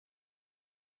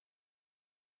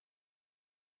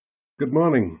Good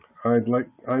morning.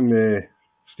 I'm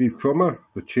Steve Cromer,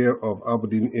 the chair of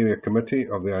Aberdeen Area Committee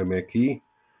of the IMechE,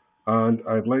 and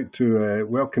I'd like to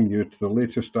welcome you to the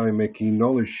latest IMechE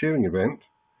knowledge sharing event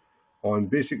on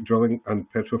basic drilling and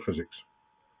petrophysics.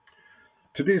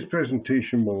 Today's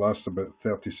presentation will last about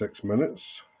 36 minutes,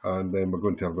 and then we're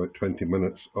going to have about 20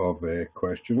 minutes of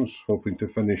questions, hoping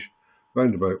to finish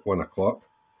round about 1 o'clock.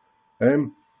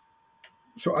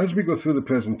 So as we go through the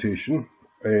presentation,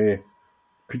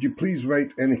 could you please write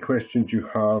any questions you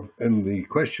have in the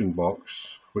question box,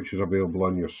 which is available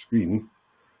on your screen,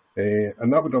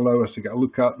 and that would allow us to get a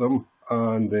look at them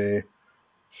and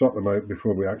sort them out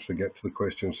before we actually get to the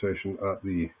question session at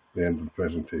the end of the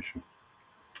presentation.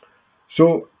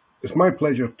 So it's my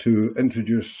pleasure to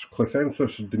introduce Klisthenis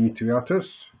Dimitriadis.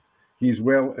 He's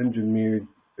well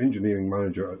engineering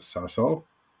manager at Sasol.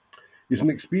 He's an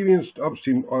experienced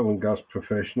upstream oil and gas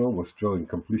professional with drilling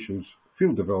completions,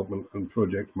 field development and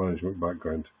project management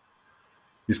background.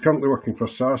 He's currently working for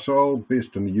Sasol,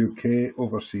 based in the UK,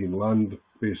 overseeing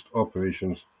land-based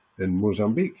operations in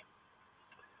Mozambique.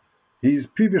 He's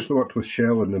previously worked with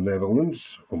Shell in the Netherlands,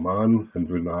 Oman and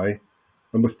Brunei,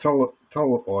 and with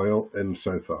Tullow Oil in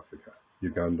South Africa,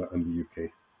 Uganda and the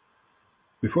UK.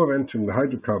 Before entering the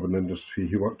hydrocarbon industry,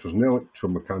 he worked as an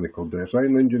electromechanical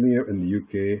design engineer in the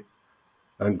UK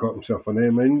and got himself an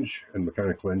MEng in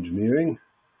mechanical engineering,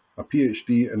 a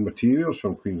PhD in materials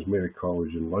from Queen's Mary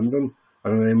College in London,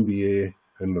 and an MBA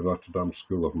in the Rotterdam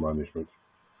School of Management.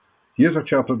 He is a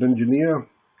chartered engineer,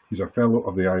 he's a fellow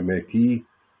of the IMechE,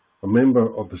 a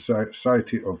member of the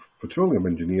Society of Petroleum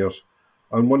Engineers,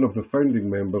 and one of the founding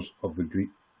members of the Greek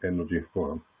Energy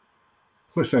Forum.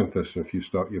 Klisthenis, if you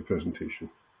start your presentation.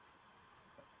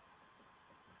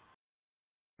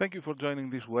 Thank you for joining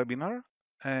this webinar.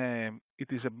 It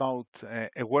is about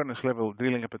awareness level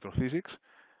drilling and petrophysics,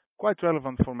 quite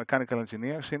relevant for mechanical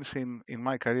engineers, since in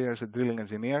my career as a drilling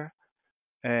engineer,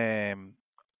 I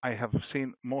have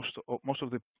seen most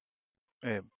of the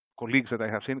colleagues that I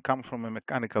have seen come from a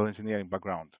mechanical engineering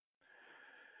background.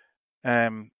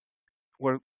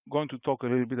 We're going to talk a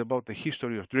little bit about the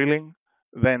history of drilling,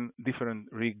 then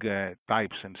different rig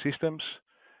types and systems,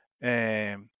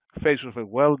 phase of a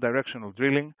well, direction of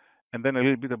drilling, and then a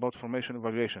little bit about formation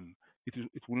evaluation.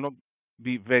 It will not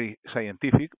be very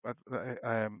scientific, but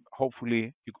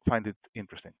hopefully you find it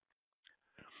interesting.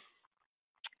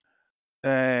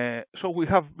 So we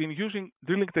have been using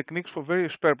drilling techniques for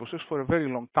various purposes for a very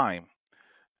long time.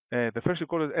 The first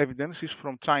recorded evidence is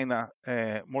from China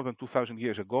more than 2,000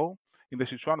 years ago. In the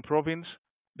Sichuan province,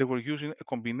 they were using a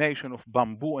combination of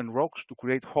bamboo and rocks to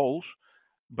create holes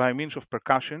by means of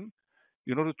percussion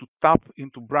in order to tap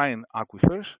into brine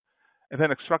aquifers and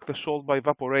then extract the salt by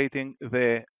evaporating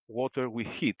the water with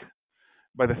heat.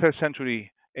 By the 3rd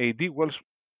century AD, wells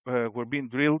were being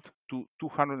drilled to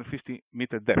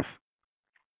 250-meter depth.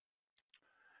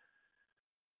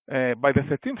 By the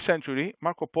 13th century,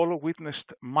 Marco Polo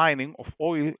witnessed mining of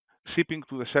oil seeping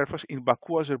to the surface in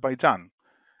Baku, Azerbaijan.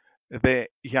 The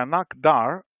Yanak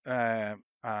Dar,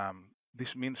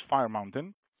 this means fire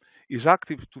mountain, is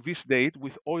active to this date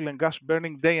with oil and gas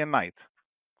burning day and night.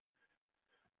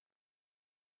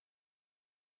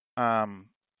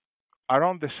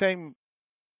 Around the same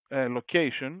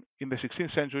location in the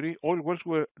 16th century, oil wells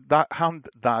were hand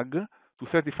dug to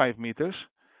 35 meters,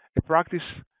 a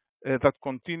practice that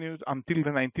continued until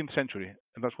the 19th century,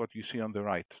 and that's what you see on the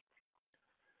right.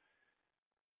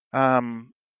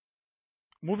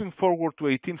 Moving forward to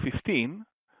 1815,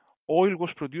 oil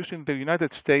was produced in the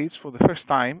United States for the first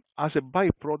time as a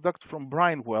byproduct from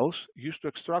brine wells used to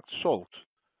extract salt.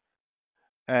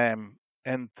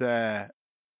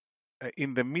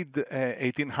 In the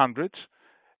mid-1800s,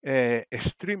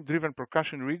 stream-driven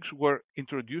percussion rigs were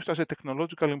introduced as a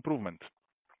technological improvement.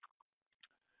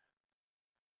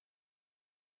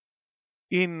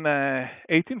 In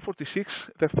 1846,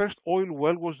 the first oil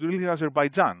well was drilled in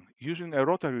Azerbaijan using a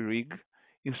rotary rig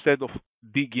instead of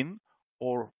digging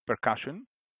or percussion.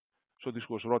 So this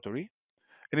was rotary,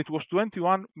 and it was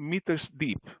 21 meters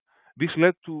deep. This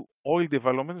led to oil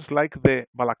developments like the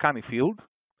Balakani field,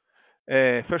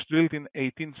 first drilled in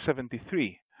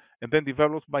 1873, and then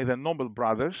developed by the Noble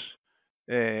brothers,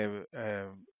 the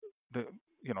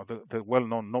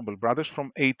well-known Noble brothers,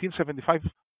 from 1875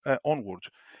 onwards.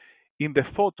 In the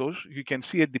photos, you can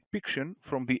see a depiction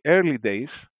from the early days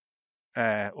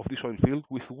of this oil field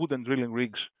with wooden drilling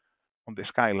rigs on the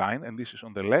skyline, and this is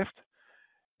on the left,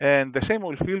 and the same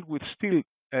oil field with steel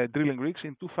drilling rigs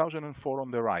in 2004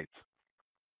 on the right.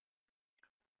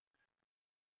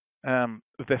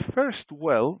 The first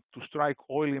well to strike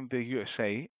oil in the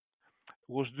USA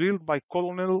was drilled by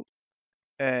Colonel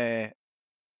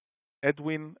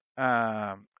Edwin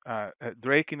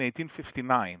Drake in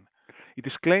 1859. It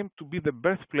is claimed to be the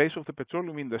birthplace of the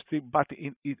petroleum industry, but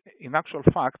in actual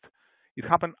fact, it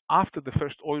happened after the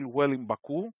first oil well in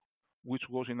Baku, which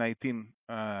was in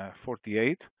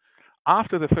 1848,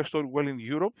 after the first oil well in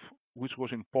Europe, which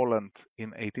was in Poland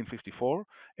in 1854,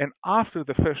 and after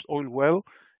the first oil well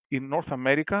in North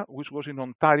America, which was in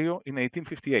Ontario in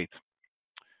 1858.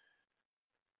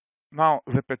 Now,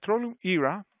 the petroleum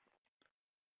era,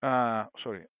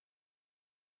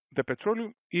 the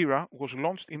petroleum era was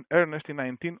launched in earnest in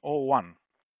 1901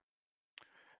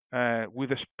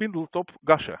 with a spindle-top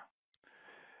gusher.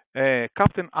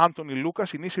 Captain Anthony Lucas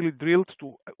initially drilled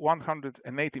to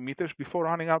 180 meters before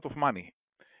running out of money.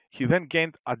 He then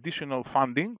gained additional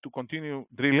funding to continue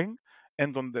drilling,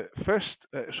 and on the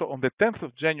 10th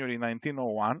of January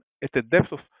 1901, at a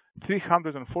depth of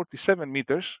 347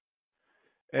 meters,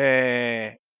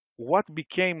 what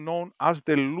became known as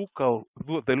the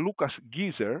Lucas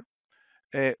geyser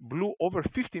blew over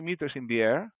 50 meters in the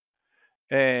air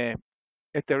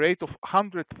at a rate of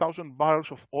 100,000 barrels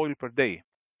of oil per day.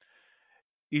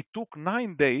 It took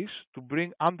 9 days to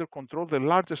bring under control the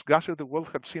largest gusher the world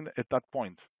had seen at that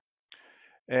point.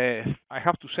 I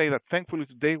have to say that thankfully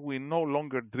today we no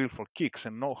longer drill for kicks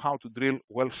and know how to drill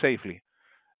well safely.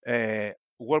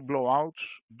 Well blowouts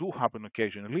do happen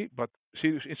occasionally, but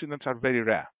serious incidents are very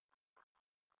rare.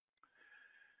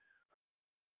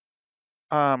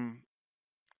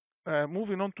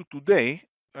 Moving on to today,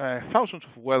 thousands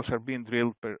of wells are being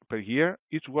drilled per year.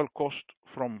 Each well costs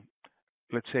from,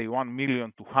 let's say, $1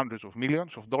 million to hundreds of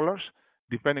millions of dollars,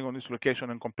 depending on its location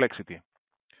and complexity.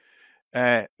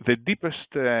 The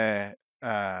deepest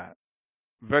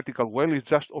vertical well is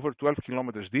just over 12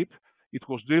 kilometers deep. It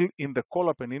was drilled in the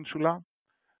Kola Peninsula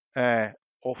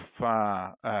of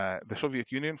the Soviet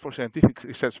Union for scientific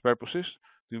research purposes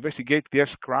to investigate the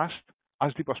Earth's crust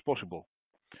as deep as possible.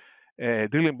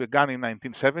 Drilling began in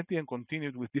 1970 and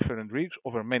continued with different rigs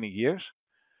over many years.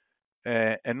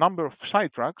 A number of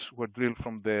sidetracks were drilled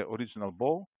from the original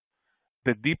bow.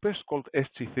 The deepest, called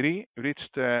SG3,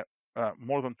 reached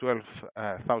more than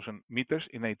 12,000 meters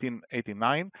in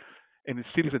 1889, and it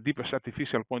still is the deepest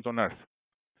artificial point on Earth.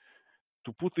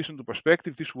 To put this into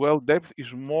perspective, this well depth is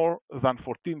more than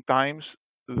 14 times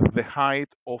the height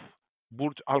of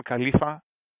Burj Al Khalifa,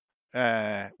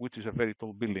 which is a very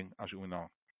tall building, as you know.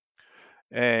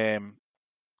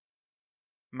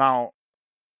 Now,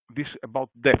 this about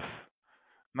depth.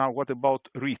 Now, what about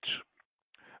reach?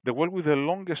 The well with the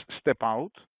longest step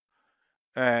out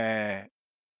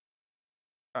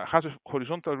has a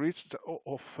horizontal reach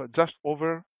of just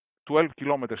over 12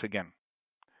 kilometers again.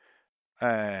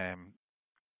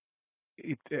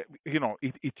 It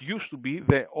used to be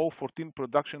the 014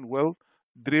 production well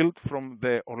drilled from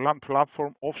the Orlan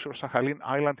platform offshore Sakhalin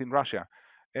Island in Russia.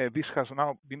 This has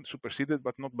now been superseded,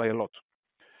 but not by a lot.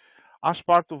 As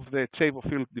part of the Chavo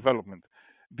field development,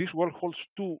 this well holds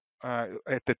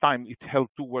at the time it held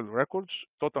two world records,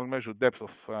 total measured depth of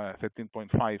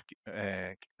 13.5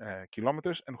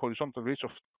 kilometers and horizontal reach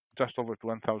of just over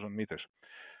 1,000 meters.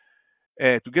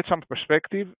 To get some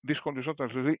perspective, this horizontal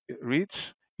reach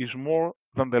is more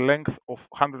than the length of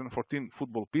 114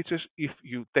 football pitches if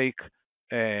you take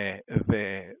a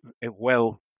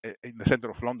well in the center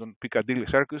of London, Piccadilly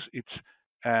Circus.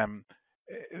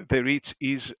 The reach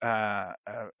is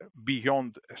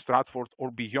beyond Stratford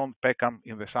or beyond Peckham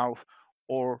in the south,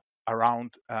 or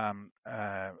around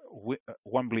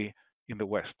Wembley in the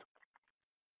west,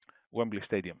 Wembley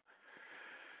Stadium.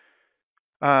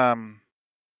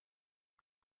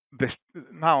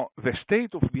 Now, the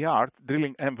state-of-the-art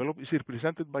drilling envelope is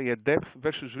represented by a depth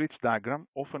versus reach diagram,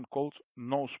 often called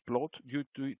nose plot due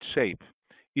to its shape.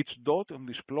 Each dot on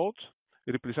this plot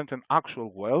represents an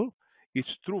actual well, its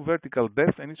true vertical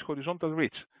depth, and its horizontal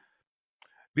reach.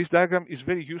 This diagram is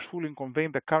very useful in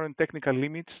conveying the current technical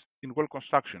limits in well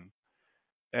construction.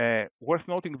 Worth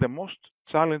noting, the most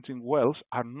challenging wells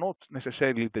are not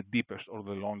necessarily the deepest or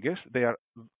the longest. They are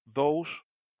those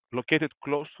located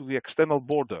close to the external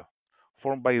border,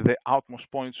 formed by the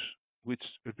outmost points, which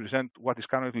represent what is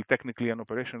currently technically and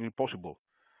operationally possible.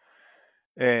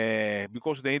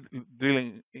 Because the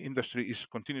drilling industry is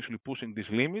continuously pushing these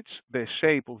limits, the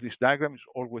shape of this diagram is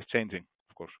always changing,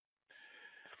 of course.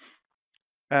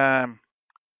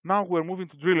 Now we're moving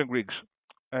to drilling rigs.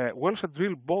 Wells are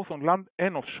drilled both on land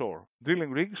and offshore.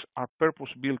 Drilling rigs are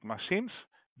purpose-built machines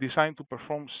designed to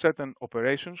perform certain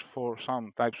operations for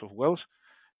some types of wells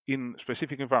in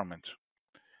specific environments.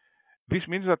 This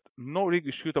means that no rig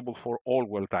is suitable for all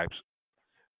well types.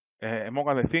 Among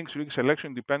other things, rig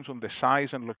selection depends on the size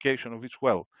and location of each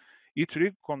well. Each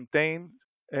rig contains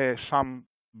some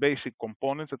basic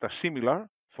components that are similar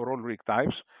for all rig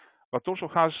types, but also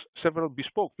has several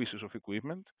bespoke pieces of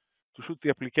equipment to suit the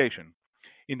application.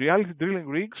 In reality, drilling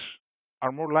rigs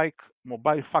are more like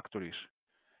mobile factories,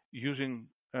 using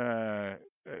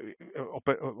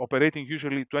operating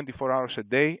usually 24 hours a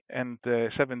day and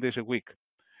 7 days a week.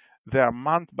 They are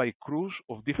manned by crews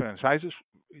of different sizes.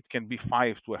 It can be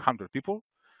 5 to 100 people.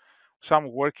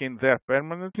 Some work in there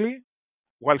permanently,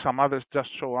 while some others just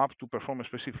show up to perform a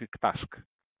specific task.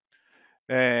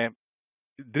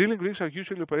 Drilling rigs are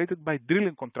usually operated by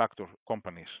drilling contractor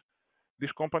companies.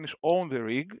 These companies own the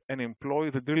rig and employ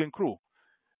the drilling crew.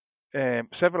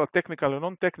 Several technical and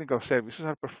non-technical services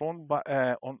are performed by,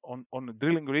 on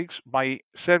drilling rigs by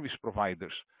service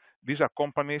providers. These are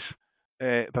companies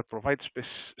that provide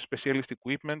specialist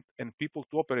equipment and people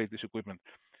to operate this equipment.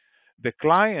 The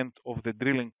client of the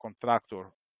drilling contractor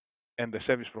and the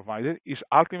service provider is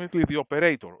ultimately the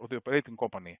operator or the operating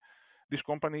company. This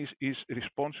company is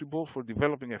responsible for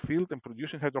developing a field and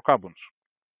producing hydrocarbons.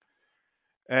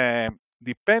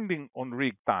 Depending on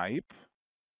rig type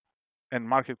and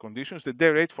market conditions, the day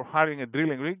rate for hiring a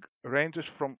drilling rig ranges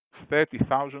from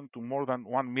 30,000 to more than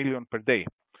 1 million per day.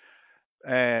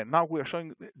 Now we are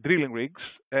showing drilling rigs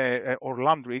or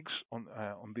land rigs on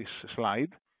this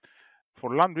slide.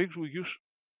 For land rigs, we use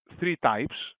 3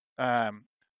 types.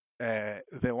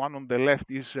 The one on the left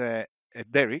is a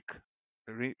derrick,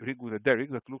 rig with a derrick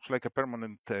that looks like a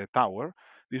permanent tower.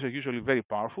 These are usually very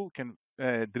powerful, can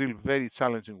drill very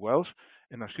challenging wells,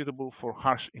 and are suitable for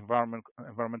harsh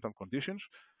environmental conditions.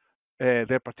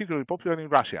 They're particularly popular in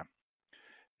Russia.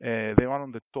 The one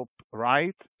on the top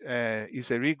right is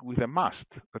a rig with a mast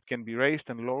that can be raised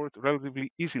and lowered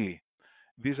relatively easily.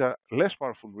 These are less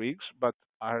powerful rigs, but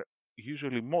are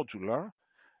usually modular,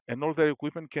 and all their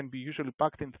equipment can be usually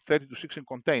packed in 30 to 60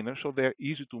 containers, so they're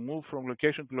easy to move from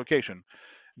location to location.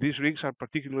 These rigs are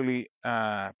particularly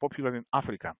popular in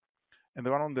Africa. And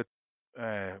the one on the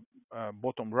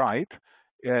bottom right,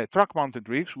 truck-mounted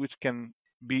rigs, which can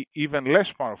be even less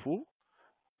powerful,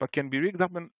 but can be rigged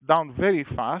up and down very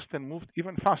fast and moved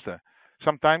even faster.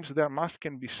 Sometimes their mast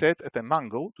can be set at an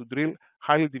angle to drill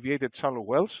highly deviated shallow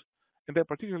wells, and they're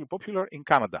particularly popular in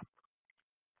Canada.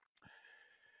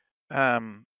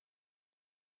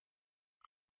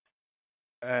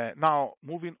 Now,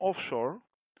 moving offshore,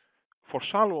 for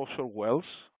shallow offshore wells,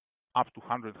 up to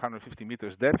 100-150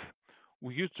 meters depth,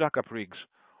 we use jackup rigs.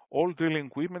 All drilling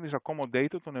equipment is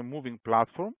accommodated on a moving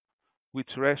platform, which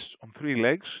rests on 3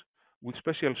 legs with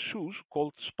special shoes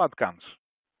called spud cans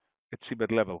at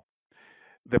seabed level.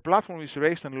 The platform is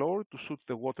raised and lowered to suit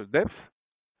the water depth.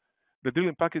 The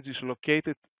drilling package is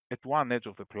located at one edge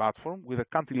of the platform with a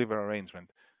cantilever arrangement.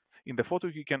 In the photo,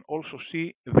 you can also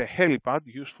see the helipad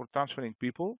used for transferring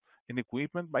people and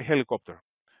equipment by helicopter.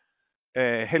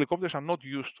 Helicopters are not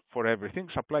used for everything.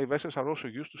 Supply vessels are also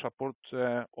used to support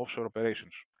offshore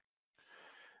operations.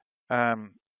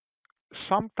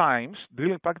 Sometimes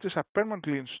drilling packages are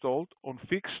permanently installed on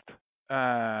fixed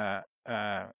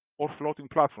or floating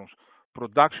platforms.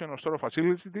 Production or storage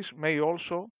facilities may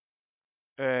also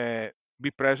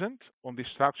be present on these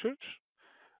structures.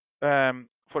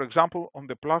 For example, on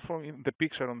the platform in the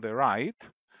picture on the right,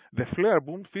 the flare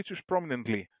boom features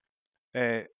prominently.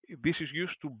 This is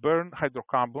used to burn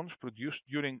hydrocarbons produced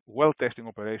during well testing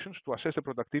operations to assess the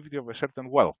productivity of a certain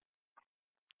well.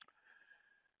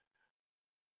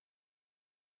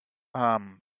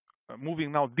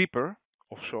 Moving now deeper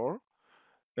offshore.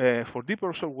 For deeper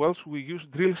offshore wells, we use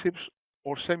drill ships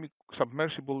or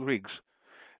semi-submersible rigs.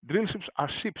 Drill ships are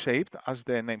ship-shaped, as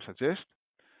the name suggests,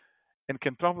 and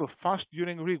can travel fast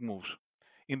during rig moves.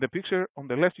 In the picture on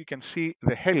the left, you can see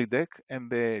the helideck and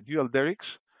the dual derricks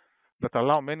that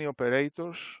allow many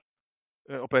operations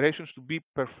to be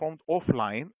performed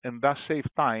offline and thus save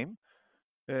time,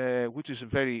 which is a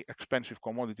very expensive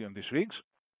commodity on these rigs.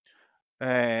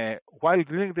 While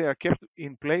drilling, they are kept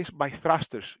in place by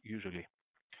thrusters usually.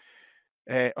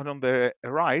 And on the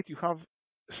right, you have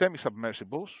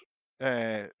semi-submersibles,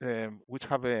 which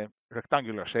have a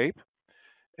rectangular shape.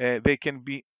 They can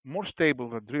be more stable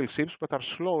than drill ships, but are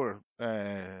slower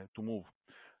to move.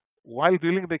 While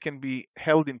drilling, they can be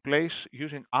held in place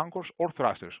using anchors or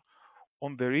thrusters.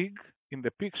 On the rig, in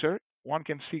the picture, one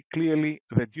can see clearly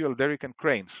the dual derrick and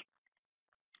cranes.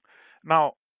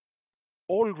 Now,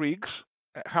 all rigs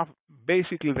have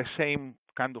basically the same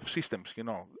kind of systems,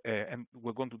 and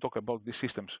we're going to talk about these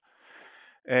systems.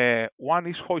 One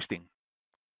is hoisting.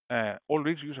 All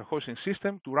rigs use a hoisting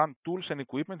system to run tools and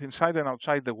equipment inside and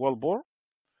outside the wellbore.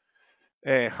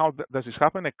 How does this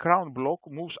happen? A crown block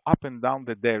moves up and down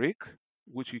the derrick,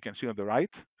 which you can see on the right,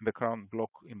 and the crown block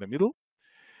in the middle.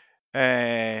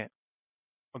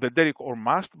 on the derrick or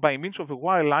mast by means of a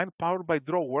wire line powered by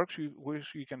drawworks, which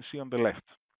you can see on the left.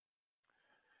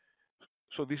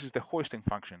 So this is the hoisting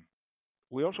function.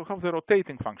 We also have the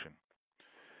rotating function.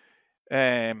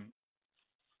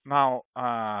 Now,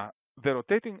 the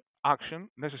rotating action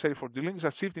necessary for drilling is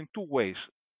achieved in two ways.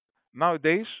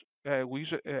 Nowadays, we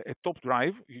use a top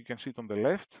drive, you can see it on the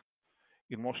left,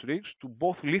 in most rigs, to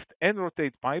both lift and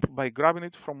rotate pipe by grabbing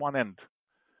it from one end.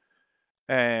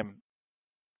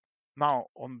 Now,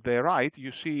 on the right,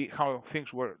 you see how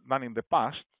things were done in the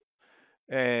past.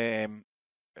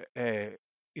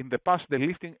 In the past, the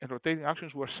lifting and rotating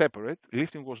actions were separate.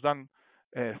 Lifting was done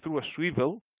through a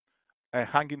swivel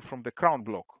hanging from the crown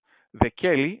block. The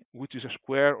Kelly, which is a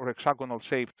square or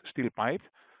hexagonal-shaped steel pipe,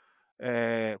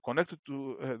 connected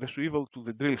to the swivel to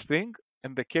the drill string,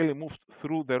 and the Kelly moved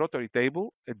through the rotary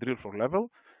table, a drill floor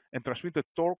level, and transmitted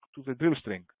torque to the drill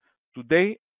string.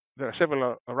 Today, there are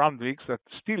several round rigs that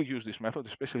still use this method,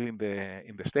 especially in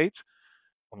the States,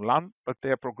 on land, but they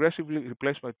are progressively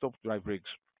replaced by top drive rigs.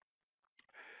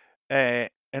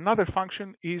 Another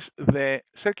function is the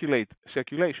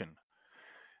circulation.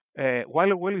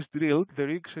 While a well is drilled, the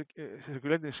rig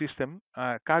circulating system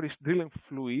carries drilling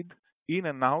fluid in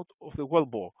and out of the well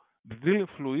bore. The drilling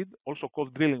fluid, also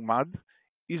called drilling mud,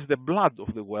 is the blood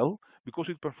of the well because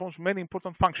it performs many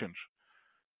important functions.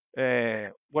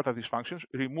 What are these functions?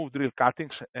 Remove drill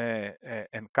cuttings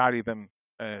and carry them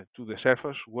to the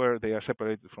surface where they are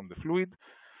separated from the fluid.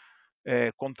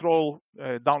 Control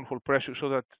downhole pressure so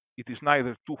that it is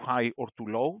neither too high or too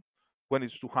low. When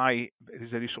it's too high, there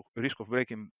is a risk of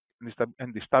breaking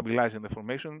and destabilizing the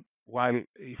formation, while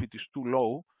if it is too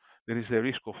low, there is a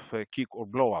risk of kick or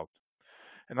blowout.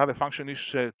 Another function is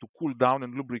to cool down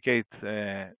and lubricate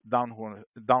downhole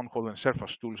and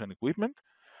surface tools and equipment,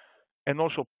 and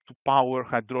also to power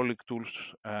hydraulic tools,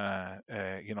 that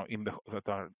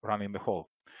are running in the hole.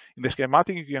 In the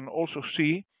schematic, you can also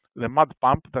see the mud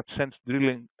pump that sends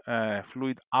drilling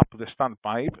fluid up the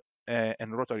standpipe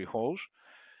and rotary hose,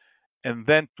 and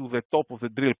then to the top of the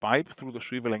drill pipe through the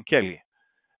swivel and Kelly.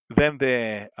 Then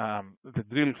the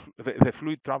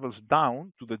fluid travels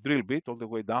down to the drill bit all the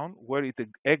way down, where it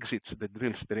exits the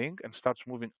drill string and starts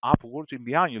moving upwards in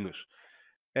the annulus,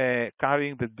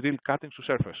 carrying the drill cuttings to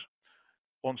surface.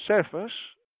 On surface,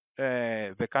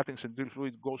 the cuttings and drill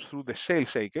fluid goes through the sail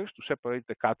shakers to separate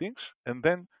the cuttings, and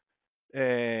then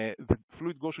the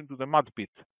fluid goes into the mud pit.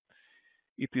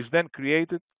 It is then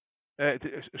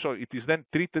it is then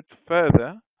treated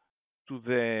further to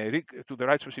the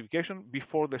right specification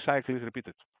before the cycle is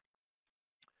repeated.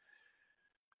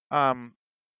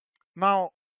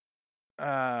 Now,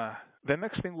 the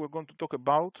next thing we're going to talk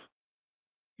about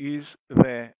is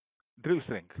the drill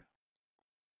string.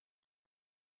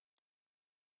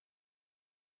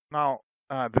 Now,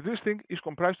 the drill string is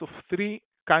comprised of three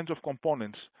kinds of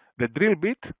components: the drill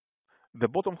bit, the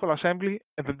bottom hole assembly,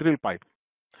 and the drill pipe.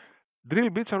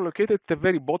 Drill bits are located at the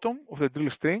very bottom of the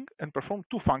drill string and perform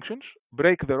two functions: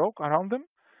 break the rock around them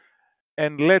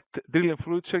and let drilling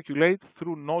fluid circulate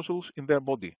through nozzles in their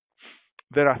body.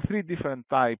 There are different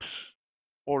types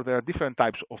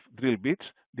of drill bits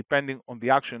depending on the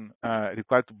action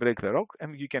required to break the rock,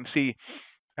 and you can see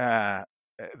the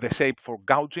shape for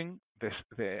gouging,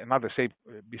 another shape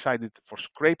beside it for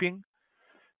scraping.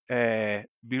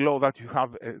 Below that you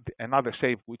have another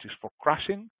shape which is for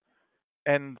crushing,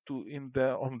 and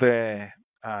on the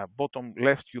bottom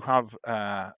left you have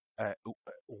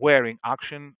wearing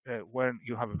action where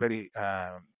you have a very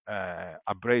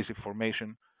abrasive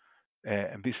formation,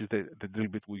 and this is the drill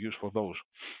bit we use for those.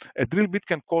 A drill bit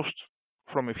can cost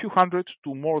from a few hundreds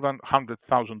to more than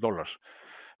 $100,000.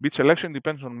 Bit selection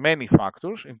depends on many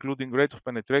factors, including rate of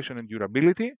penetration and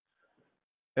durability,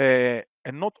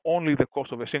 and not only the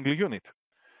cost of a single unit.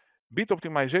 Bit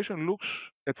optimization looks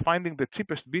at finding the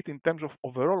cheapest bit in terms of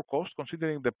overall cost,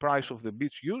 considering the price of the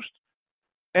bits used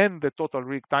and the total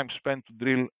rig time spent to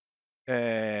drill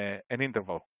an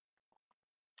interval.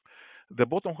 The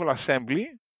bottom hole assembly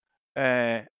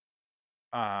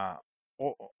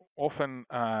often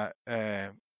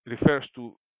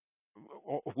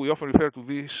we often refer to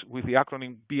this with the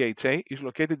acronym BHA, is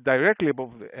located directly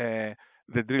above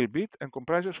the drill bit and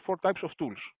comprises four types of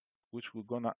tools, which we're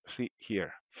going to see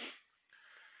here.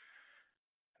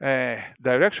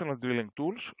 Directional drilling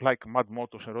tools like mud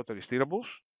motors and rotary steerables.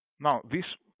 Now,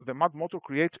 the mud motor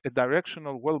creates a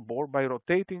directional well bore by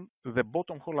rotating the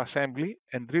bottom hole assembly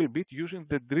and drill bit using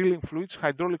the drilling fluid's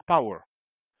hydraulic power,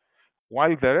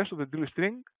 while the rest of the drill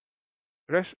string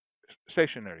rests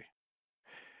stationary.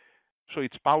 So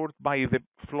it's powered by the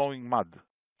flowing mud.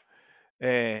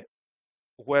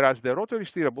 Whereas the rotary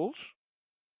steerables,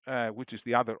 which is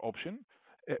the other option,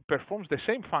 performs the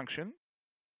same function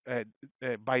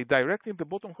by directing the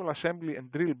bottom hole assembly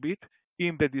and drill bit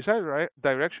in the desired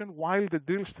direction while the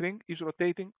drill string is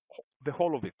rotating the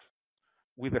whole of it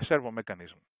with a servo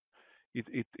mechanism.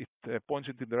 It points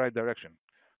it in the right direction.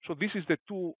 So this is the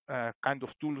two kind of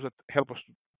tools that help us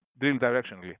to drill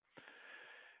directionally.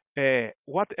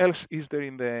 What else is there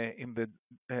in the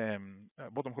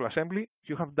bottom hole assembly?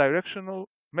 You have directional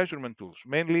measurement tools,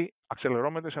 mainly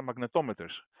accelerometers and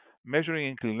magnetometers, measuring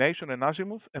inclination and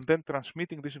azimuth, and then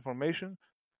transmitting this information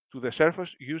to the surface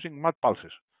using mud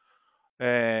pulses.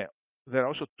 There are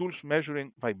also tools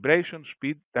measuring vibration,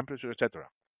 speed, temperature, etc.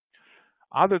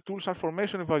 Other tools are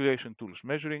formation evaluation tools,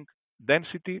 measuring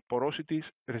density, porosities,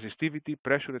 resistivity,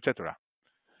 pressure, etc.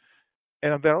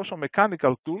 And there are also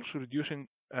mechanical tools reducing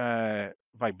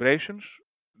vibrations.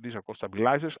 These are called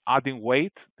stabilizers, adding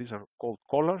weight. These are called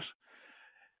collars,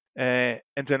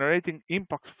 and generating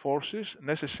impact forces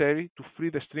necessary to free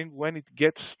the string when it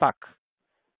gets stuck.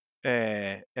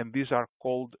 And these are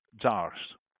called jars.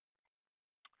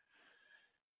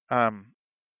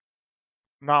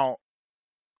 Now,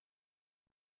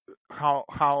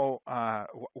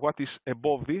 what is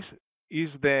above this is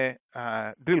the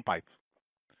drill pipe.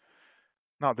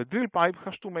 Now, the drill pipe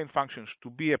has two main functions: to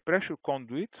be a pressure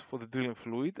conduit for the drilling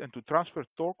fluid and to transfer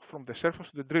torque from the surface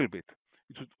to the drill bit.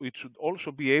 It should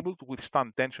also be able to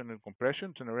withstand tension and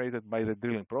compression generated by the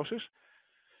drilling process.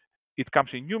 It comes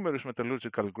in numerous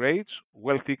metallurgical grades,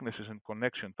 well thicknesses and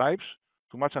connection types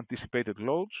to match anticipated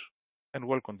loads and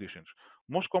well conditions.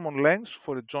 Most common lengths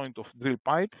for a joint of drill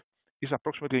pipe is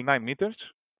approximately 9 meters.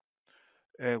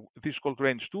 This is called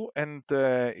range 2, and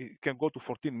it can go to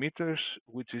 14 meters,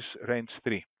 which is range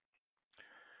 3.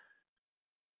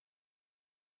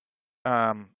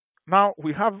 Now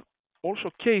we have also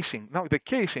casing. Now the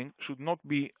casing should not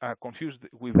be confused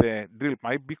with the drill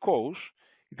pipe because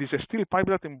it is a steel pipe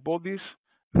that embodies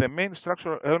the main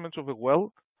structural elements of a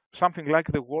well, something like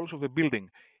the walls of a building.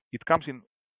 It comes in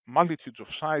multitudes of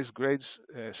sizes,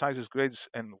 grades,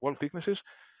 and wall thicknesses,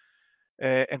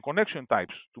 and connection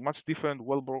types to match different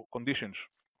wellbore conditions.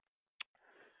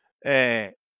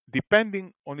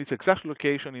 Depending on its exact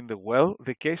location in the well,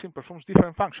 the casing performs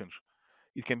different functions.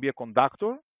 It can be a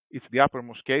conductor. It's the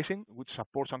uppermost casing, which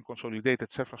supports unconsolidated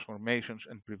surface formations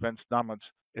and prevents damage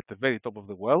at the very top of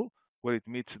the well, where it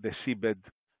meets the seabed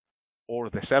or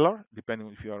the cellar,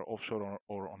 depending if you are offshore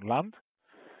or on land.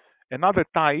 Another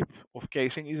type of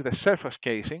casing is the surface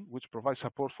casing, which provides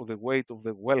support for the weight of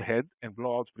the wellhead and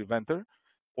blowout preventer,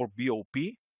 or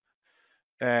BOP,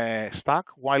 stack,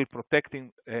 while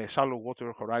protecting shallow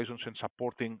water horizons and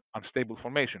supporting unstable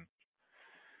formation.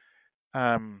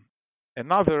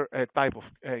 Another type of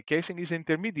casing is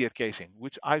intermediate casing,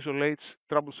 which isolates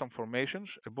troublesome formations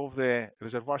above the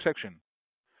reservoir section.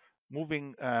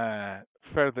 Moving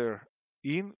further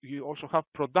in, you also have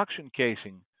production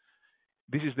casing.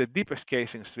 This is the deepest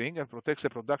casing string and protects the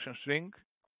production string,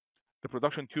 the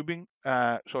production tubing,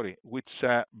 which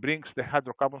brings the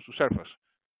hydrocarbons to surface.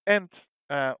 And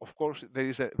of course, there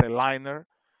is the liner,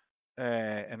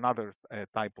 another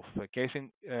type of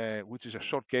casing, which is a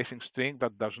short casing string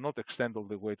that does not extend all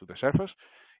the way to the surface.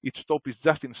 Its top is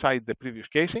just inside the previous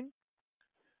casing,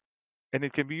 and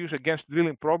it can be used against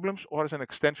drilling problems or as an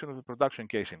extension of the production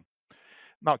casing.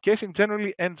 Now, casing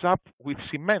generally ends up with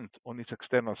cement on its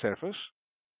external surface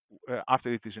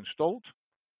after it is installed,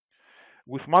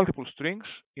 with multiple strings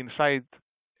inside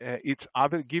each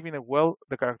other, giving a well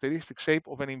the characteristic shape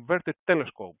of an inverted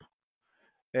telescope.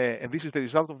 And this is the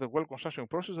result of the well construction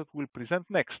process that we'll present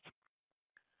next.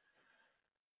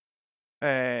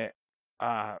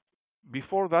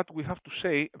 Before that, we have to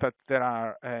say that there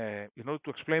are, in order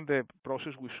to explain the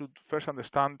process, we should first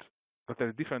understand that there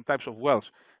are different types of wells.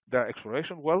 There are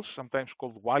exploration wells, sometimes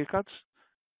called wildcats,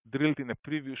 drilled in a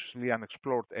previously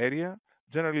unexplored area.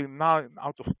 Generally, 9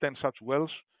 out of 10 such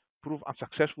wells prove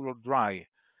unsuccessful or dry.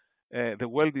 The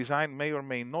well design may or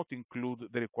may not include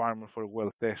the requirement for a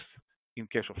well test in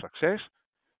case of success.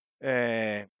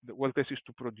 The well test is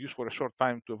to produce for a short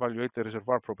time to evaluate the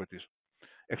reservoir properties.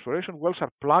 Exploration wells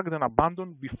are plugged and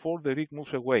abandoned before the rig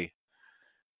moves away.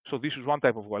 So this is one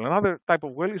type of well. Another type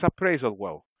of well is appraisal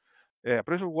well.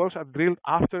 Appraisal wells are drilled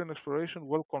after an exploration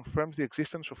well confirms the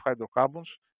existence of hydrocarbons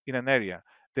in an area.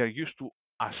 They are used to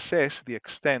assess the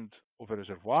extent of a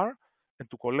reservoir and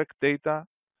to collect data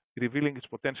revealing its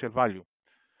potential value.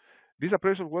 These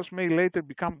appraisal wells may later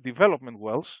become development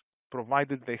wells,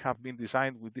 provided they have been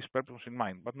designed with this purpose in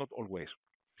mind, but not always.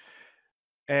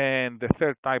 And the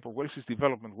third type of wells is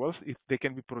development wells. They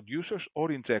can be producers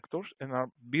or injectors and are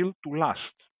built to last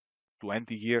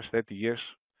 20 years, 30 years.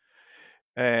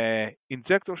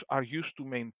 Injectors are used to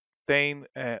maintain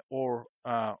or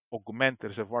augment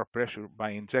reservoir pressure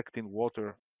by injecting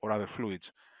water or other fluids.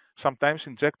 Sometimes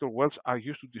injector wells are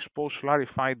used to dispose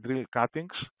slurrified drill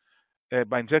cuttings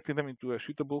by injecting them into a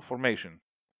suitable formation.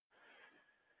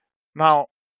 Now,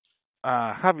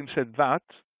 having said that,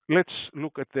 let's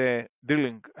look at the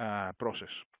drilling process.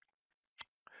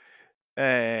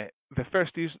 The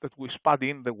first is that we spud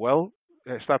in the well,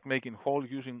 start making hole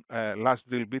using a large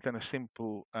drill bit and a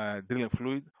simple drilling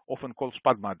fluid, often called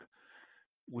spud mud.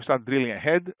 We start drilling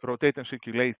ahead, rotate and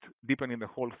circulate, deepening the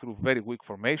hole through very weak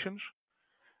formations.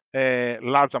 A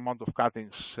large amount of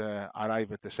cuttings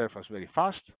arrive at the surface very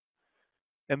fast.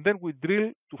 And then we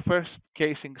drill to first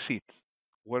casing seat,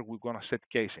 where we're going to set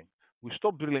casing. We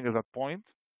stop drilling at that point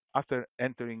after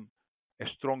entering a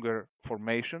stronger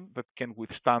formation that can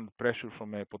withstand pressure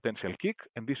from a potential kick,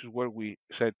 and this is where we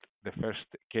set the first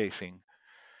casing.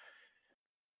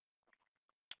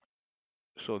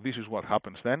 So this is what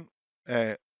happens then.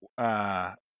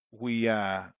 We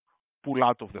pull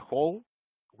out of the hole,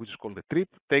 which is called the trip,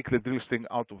 take the drill string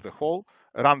out of the hole,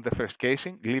 run the first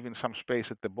casing, leaving some space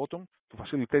at the bottom to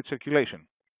facilitate circulation.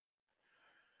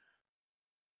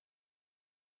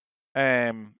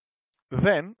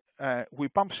 Then we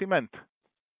pump cement.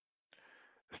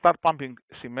 Start pumping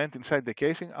cement inside the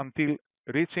casing until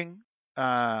reaching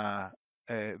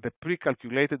the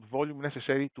pre-calculated volume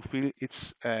necessary to fill its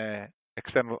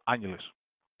external annulus.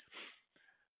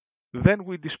 Then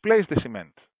we displace the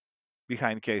cement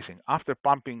behind casing. After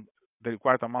pumping the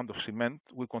required amount of cement,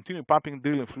 we continue pumping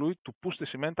drilling fluid to push the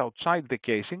cement outside the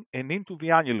casing and into the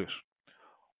annulus.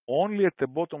 Only at the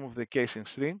bottom of the casing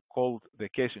string, called the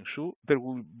casing shoe, there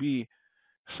will be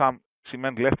some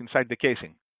cement left inside the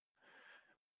casing.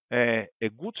 A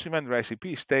good cement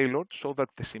recipe is tailored so that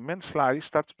the cement slurry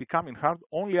starts becoming hard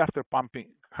only after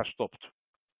pumping has stopped.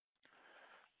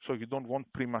 So you don't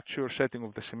want premature setting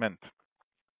of the cement.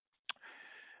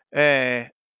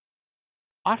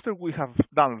 After we have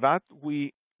done that,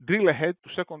 we drill ahead to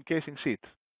second casing seat.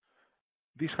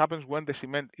 This happens when the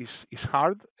cement is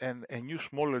hard and a new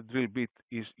smaller drill bit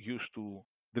is used to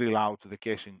drill out the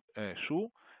casing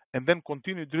shoe, and then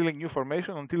continue drilling new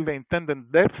formation until the intended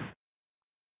depth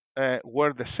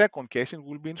where the second casing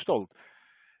will be installed.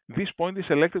 This point is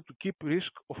selected to keep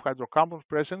risk of hydrocarbon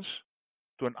presence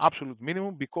to an absolute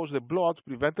minimum because the blowout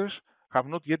preventers have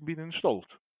not yet been installed.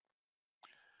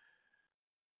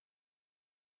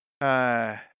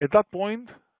 At that point,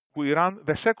 we run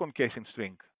the second casing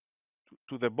string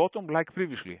to the bottom like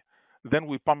previously. Then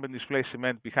we pump and displace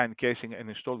cement behind casing and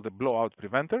install the blowout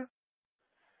preventer.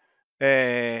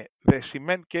 The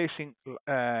cement casing,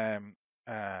 the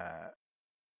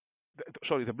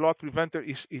blowout preventer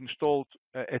is installed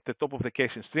at the top of the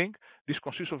casing string. This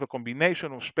consists of a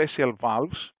combination of special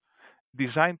valves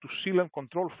designed to seal and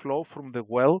control flow from the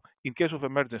well in case of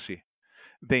emergency.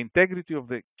 The integrity of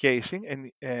the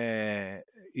casing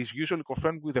is usually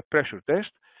confirmed with a pressure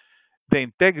test. The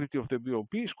integrity of the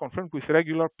BOP is confirmed with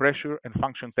regular pressure and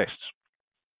function tests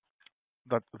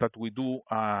that we do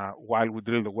while we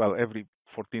drill the well every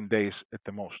 14 days at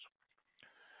the most.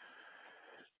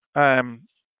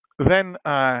 Then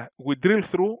we drill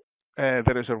through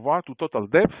the reservoir to total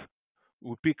depth.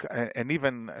 We pick an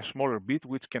even smaller bit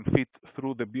which can fit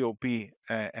through the BOP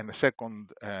and the second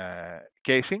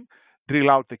casing,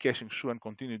 drill out the casing shoe and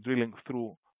continue drilling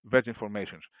through virgin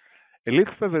formations. A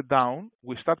little further down,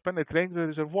 we start penetrating the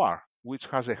reservoir, which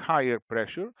has a higher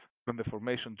pressure than the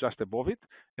formation just above it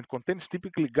and contains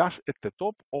typically gas at the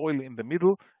top, oil in the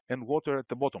middle, and water at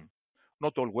the bottom.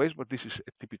 Not always, but this is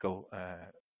a typical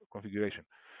configuration.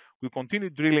 We continue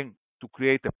drilling to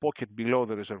create a pocket below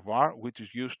the reservoir, which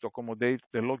is used to accommodate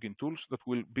the logging tools that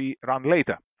will be run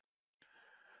later.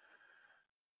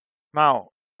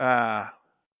 Now,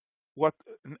 what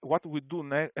we do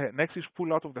next is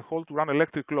pull out of the hole to run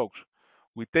electric logs.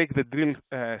 We take the drill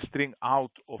string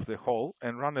out of the hole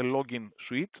and run a logging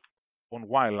suite on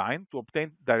wire line to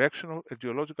obtain directional and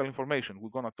geological information. We're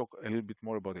going to talk a little bit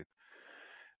more about it.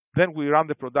 Then we run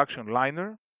the production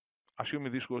liner,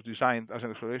 assuming this was designed as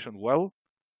an exploration well,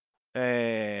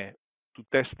 to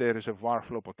test the reservoir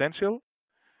flow potential.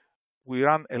 We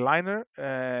run a liner,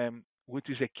 which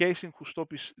is a casing whose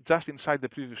top is just inside the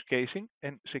previous casing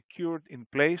and secured in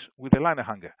place with a liner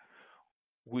hanger.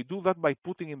 We do that by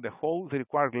putting in the hole the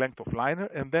required length of liner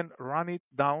and then run it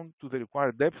down to the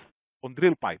required depth on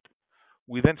drill pipe.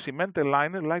 We then cement the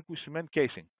liner like we cement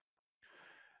casing.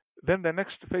 Then the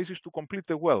next phase is to complete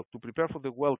the well. To prepare for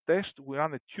the well test, we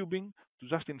run a tubing to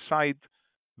just inside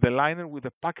the liner with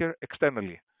a packer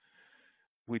externally.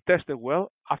 We test the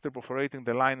well after perforating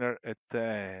the liner at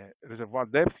reservoir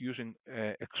depth using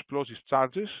explosive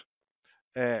charges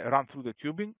run through the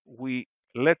tubing. We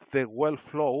let the well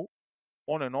flow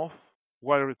on and off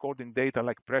while recording data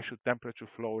like pressure, temperature,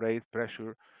 flow rate,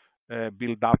 pressure,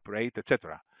 build-up rate,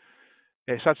 etc.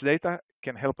 Such data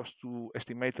can help us to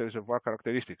estimate the reservoir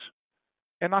characteristics.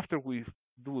 And after we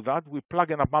do that, we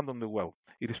plug and abandon the well.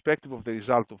 Irrespective of the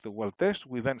result of the well test,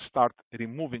 we then start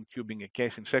removing tubing and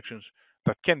casing sections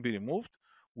that can be removed.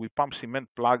 We pump cement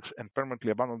plugs and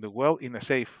permanently abandon the well in a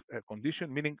safe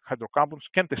condition, meaning hydrocarbons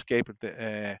can't escape to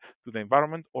the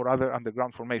environment or other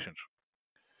underground formations.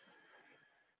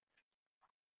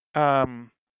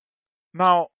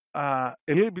 Now, a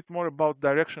little bit more about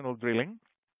directional drilling.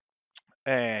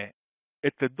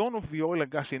 At the dawn of the oil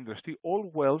and gas industry, all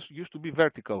wells used to be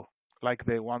vertical, like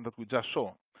the one that we just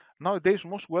saw. Nowadays,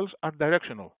 most wells are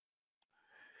directional.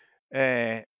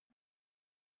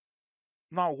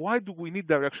 Now, why do we need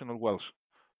directional wells?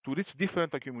 To reach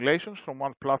different accumulations from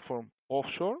one platform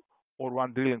offshore or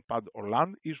one drilling pad or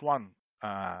land is one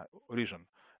reason.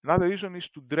 Another reason is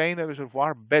to drain a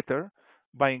reservoir better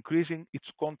by increasing its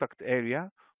contact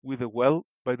area with the well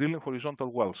by drilling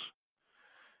horizontal wells.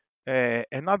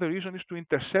 Another reason is to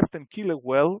intercept and kill a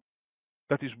well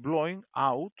that is blowing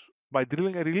out by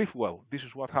drilling a relief well. This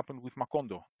is what happened with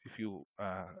Macondo, if you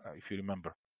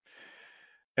remember.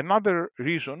 Another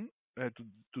reason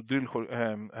to drill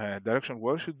directional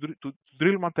wells is to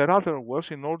drill multilateral wells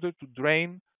in order to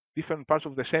drain different parts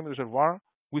of the same reservoir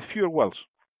with fewer wells.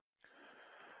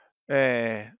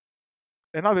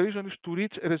 Another reason is to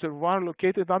reach a reservoir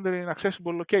located under an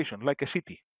inaccessible location, like a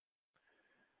city.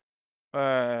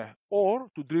 Or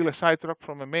to drill a sidetrack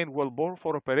from a main wellbore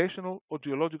for operational or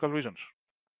geological reasons.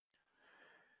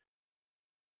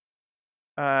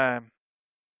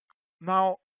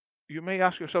 Now, you may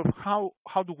ask yourself, how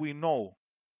do we know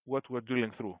what we're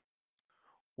drilling through?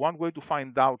 One way to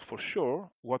find out for sure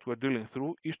what we're drilling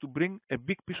through is to bring a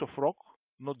big piece of rock,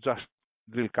 not just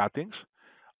drill cuttings,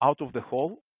 out of the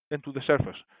hole and to the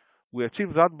surface. We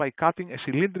achieve that by cutting a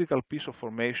cylindrical piece of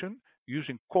formation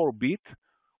using core bit,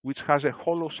 which has a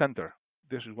hollow center.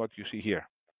 This is what you see here.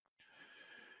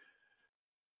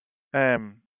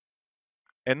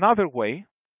 Another way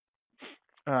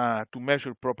to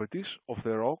measure properties of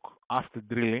the rock after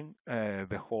drilling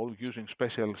the hole using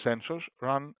special sensors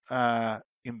run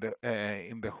in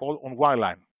the hole on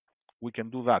wireline. We can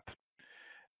do that.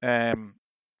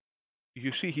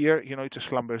 You see here, it's a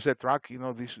Schlumberger track.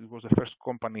 This was the first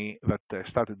company that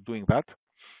started doing that.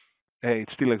 It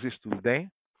still exists today.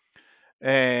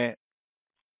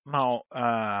 Now,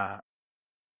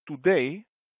 today,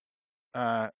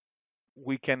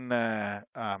 we can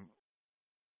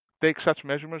take such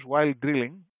measurements while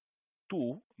drilling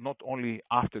too, not only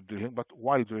after drilling, but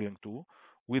while drilling too,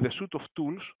 with a suite of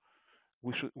tools,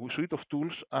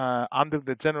 under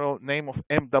the general name of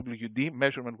MWD,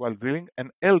 measurement while drilling,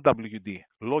 and LWD,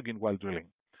 logging while drilling.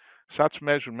 Such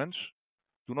measurements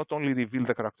do not only reveal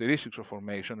the characteristics of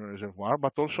formation and reservoir,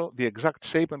 but also the exact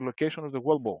shape and location of the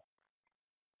wellbore.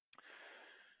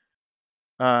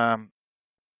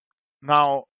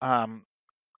 Now,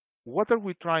 what are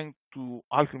we trying to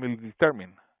ultimately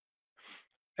determine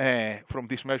from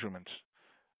these measurements?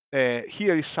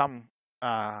 Here is some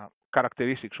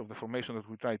characteristics of the formation that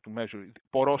we try to measure.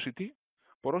 Porosity.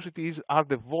 Porosity are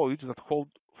the voids that hold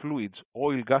fluids,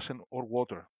 oil, gas, or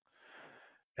water.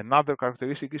 Another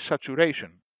characteristic is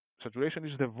saturation. Saturation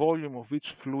is the volume of each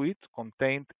fluid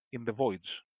contained in the voids.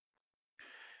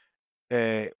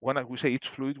 When we say each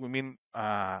fluid, we mean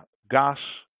gas,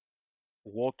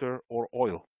 water, or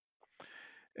oil.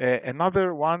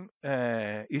 Another one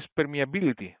is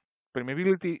permeability.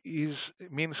 Permeability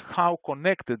means how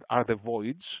connected are the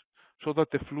voids so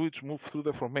that the fluids move through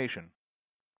the formation.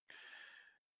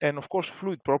 And of course,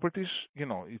 fluid properties,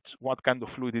 it's what kind of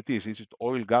fluid it is. Is it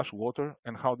oil, gas, water,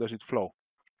 and how does it flow?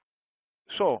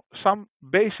 So some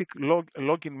basic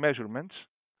logging measurements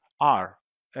are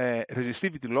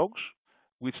resistivity logs,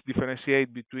 which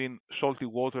differentiate between salty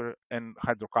water and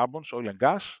hydrocarbons, oil and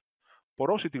gas.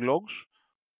 Porosity logs,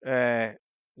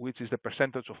 which is the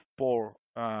percentage of pore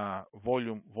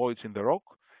volume voids in the rock.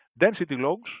 Density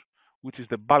logs, which is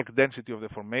the bulk density of the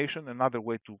formation, another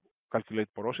way to calculate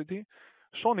porosity.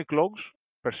 Sonic logs,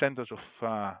 percentage of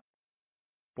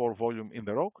pore volume in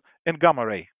the rock. And gamma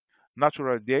ray,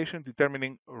 natural radiation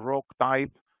determining rock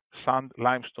type, sand,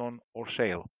 limestone, or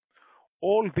shale.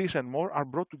 All these and more are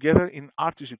brought together in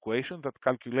Archie's equation that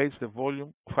calculates the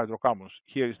volume of hydrocarbons.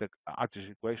 Here is the Archie's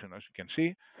equation, as you can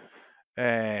see.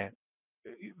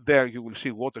 There you will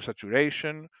see water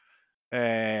saturation,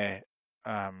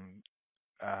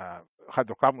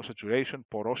 hydrocarbon saturation,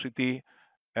 porosity,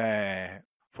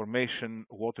 formation,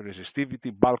 water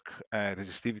resistivity, bulk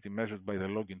resistivity measured by the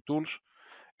logging tools,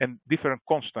 and different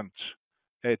constants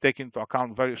taking into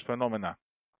account various phenomena,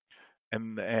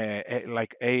 and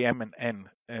like A, M, and N,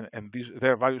 and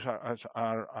their values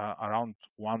are around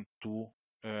 1, 2,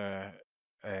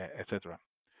 etc.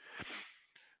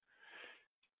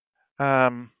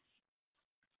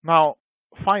 Now,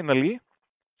 finally,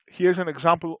 here's an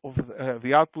example of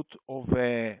the output of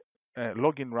a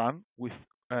login run with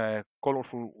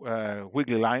colorful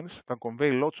wiggly lines that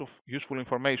convey lots of useful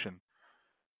information.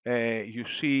 You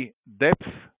see depth,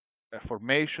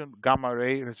 formation, gamma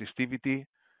ray, resistivity,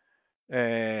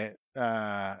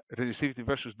 resistivity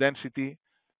versus density,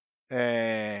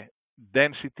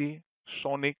 density,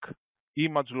 sonic,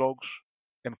 image logs,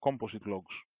 and composite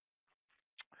logs.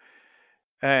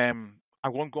 I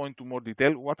won't go into more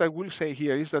detail. What I will say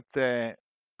here is that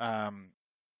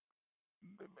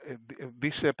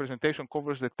this presentation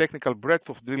covers the technical breadth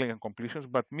of drilling and completions,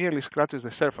 but merely scratches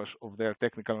the surface of their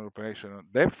technical and operational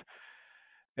depth.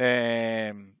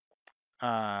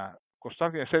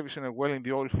 Constructing and servicing a well in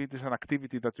the oil field is an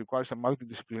activity that requires a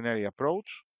multidisciplinary approach.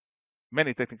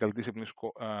 Many technical disciplines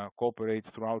cooperate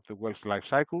throughout the well's life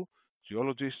cycle: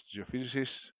 geologists,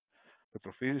 geophysicists,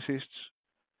 petrophysicists,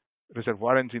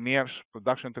 reservoir engineers,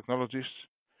 production technologists,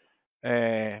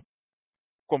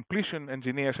 completion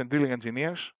engineers and drilling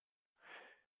engineers,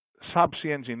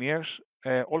 subsea engineers,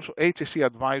 also HSE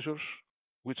advisors,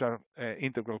 which are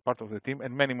integral part of the team,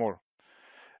 and many more.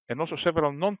 And also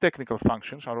several non-technical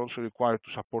functions are also required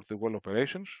to support the well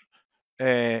operations: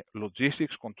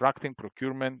 logistics, contracting,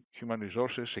 procurement, human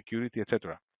resources, security,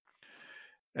 etc.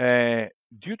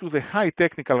 Due to the high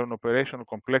technical and operational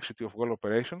complexity of well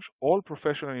operations, all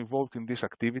professionals involved in these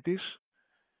activities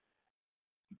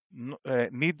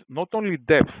need not only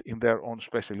depth in their own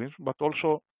specialism, but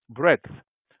also breadth,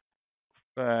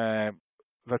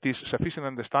 that is, sufficient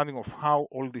understanding of how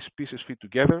all these pieces fit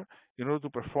together in order to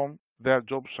perform their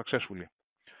jobs successfully.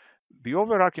 The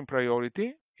overarching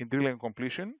priority in drilling and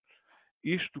completion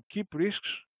is to keep risks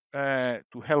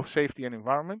to health, safety, and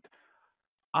environment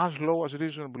as low as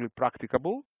reasonably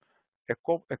practicable, a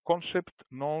concept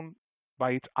known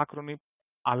by its acronym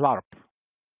ALARP.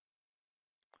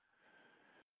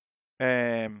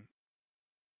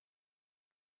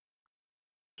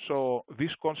 So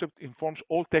this concept informs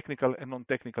all technical and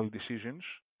non-technical decisions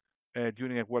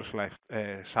during a well's life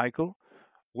cycle.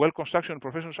 Well construction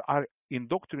professionals are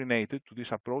indoctrinated to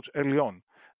this approach early on.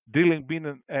 Drilling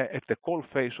being at the coal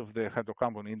face of the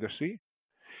hydrocarbon industry,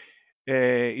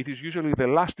 it is usually the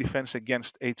last defense against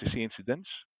HSE incidents,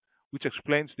 which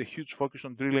explains the huge focus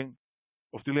on drilling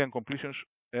and completions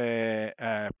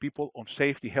people on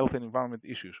safety, health, and environment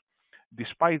issues.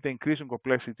 Despite the increasing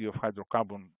complexity of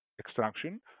hydrocarbon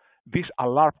extraction, this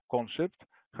ALARP concept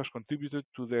has contributed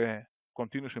to the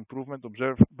continuous improvement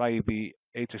observed by the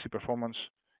HSE performance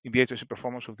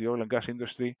of the oil and gas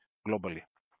industry globally.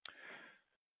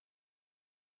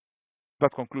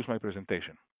 That concludes my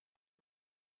presentation.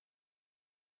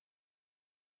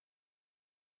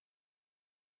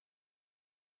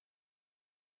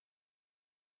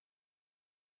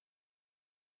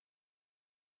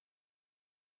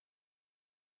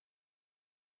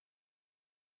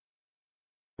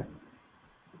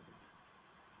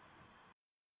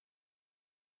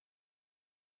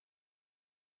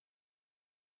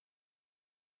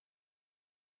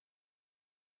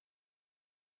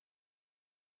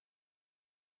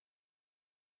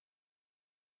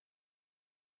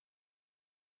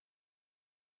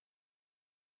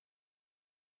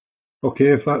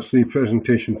 Okay, if that's the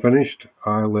presentation finished,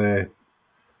 I'll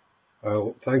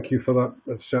thank you for that.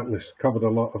 It's certainly covered a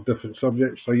lot of different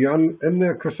subjects. Are you in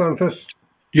there, Klisthenis?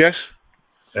 Yes.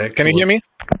 Excellent. Can you hear me?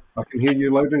 I can hear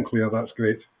you loud and clear. That's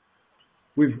great.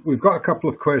 We've got a couple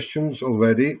of questions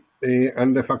already,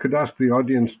 and if I could ask the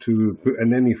audience to put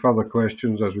in any further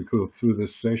questions as we go through this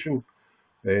session,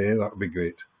 that would be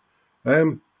great.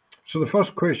 So the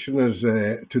first question is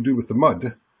to do with the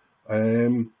mud.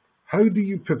 How do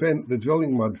you prevent the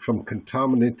drilling mud from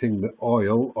contaminating the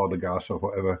oil or the gas or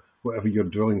whatever you're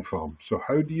drilling from? So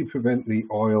how do you prevent the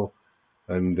oil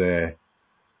and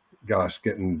gas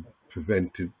getting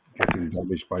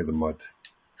damaged by the mud?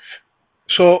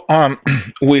 So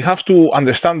we have to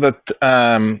understand that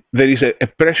there is a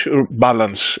pressure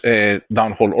balance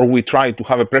downhole, or we try to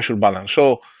have a pressure balance.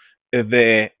 So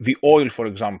the oil, for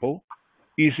example,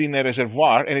 is in a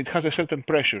reservoir and it has a certain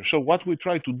pressure. So what we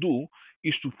try to do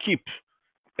is to keep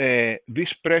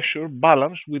this pressure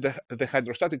balanced with the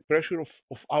hydrostatic pressure of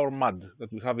our mud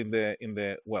that we have in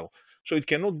the well. So it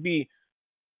cannot be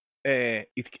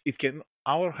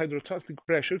our hydrostatic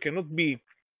pressure cannot be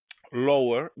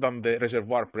lower than the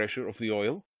reservoir pressure of the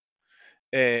oil,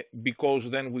 because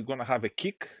then we're going to have a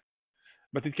kick,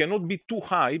 but it cannot be too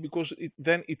high because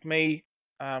then it may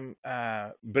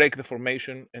break the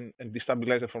formation and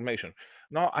destabilize the formation.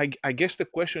 Now, I guess the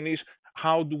question is,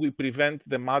 how do we prevent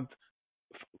the mud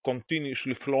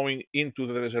continuously flowing into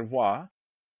the reservoir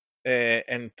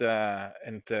and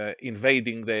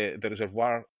invading the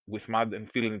reservoir with mud and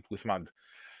filling it with mud?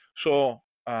 So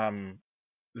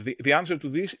the answer to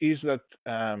this is that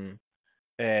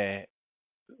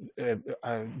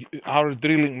our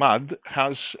drilling mud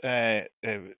has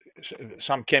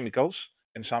some chemicals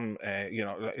and some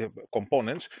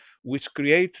components which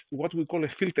create what we call a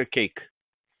filter cake.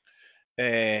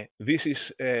 This is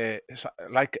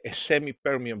like a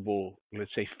semi-permeable,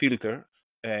 let's say, filter,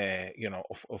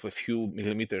 of a few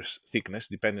millimeters thickness,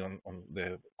 depending on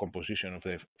the composition of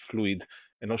the fluid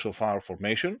and also of our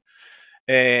formation,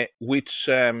 which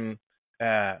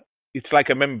it's like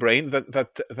a membrane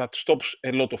that stops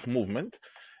a lot of movement.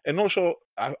 And also,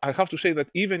 I have to say that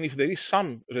even if there is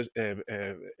some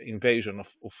invasion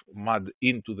of mud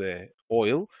into the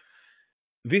oil,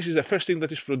 this is the first thing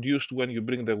that is produced when you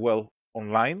bring the well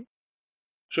online.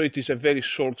 So it is a very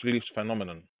short-lived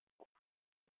phenomenon.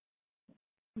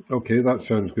 Okay, that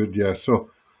sounds good. Yeah. So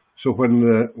when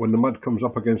the mud comes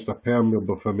up against a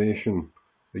permeable formation,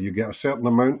 you get a certain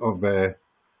amount of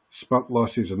spurt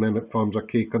losses, and then it forms a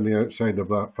cake on the outside of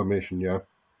that formation. Yeah.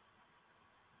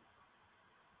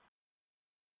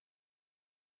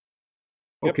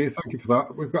 Okay, thank you for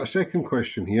that. We've got a second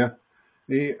question here.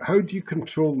 How do you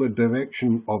control the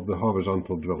direction of the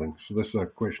horizontal drilling? So this is a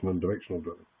question on directional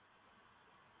drilling.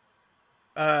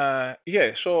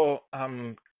 So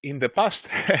in the past,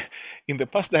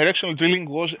 directional drilling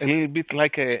was a little bit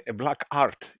like a black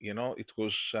art. It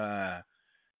was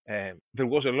there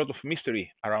was a lot of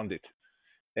mystery around it,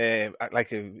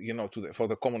 for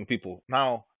the common people.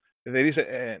 Now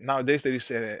nowadays there is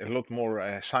a lot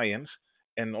more science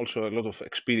and also a lot of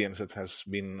experience that has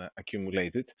been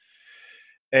accumulated.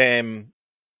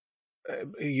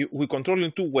 We control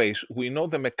in two ways. We know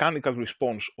the mechanical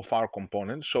response of our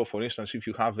components. So, for instance, if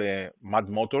you have a mud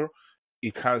motor,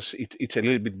 it's a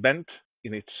little bit bent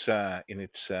in its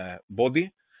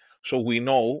body. So we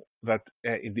know that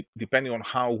depending on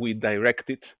how we direct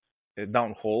it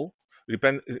downhole.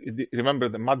 Remember,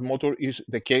 the mud motor is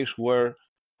the case where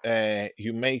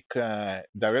you make a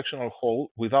directional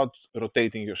hole without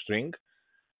rotating your string.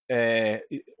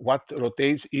 What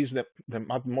rotates is the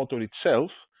mud motor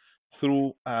itself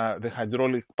through the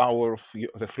hydraulic power of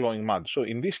the flowing mud. So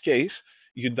in this case,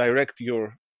 you direct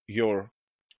your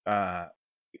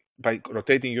by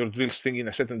rotating your drill string in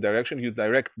a certain direction, you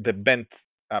direct the bent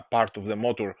part of the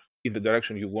motor in the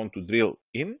direction you want to drill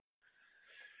in,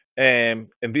 and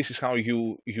this is how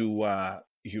you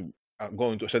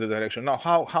go into a certain direction. Now,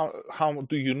 how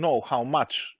do you know how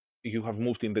much you have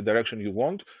moved in the direction you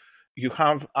want? You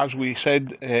have, as we said,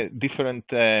 different.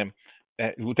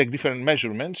 We take different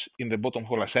measurements in the bottom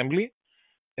hole assembly,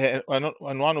 and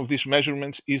one of these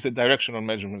measurements is the directional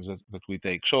measurements that we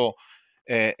take. So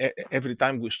every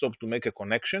time we stop to make a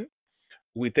connection,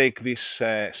 we take these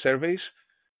surveys,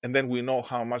 and then we know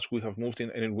how much we have moved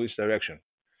in and in which direction.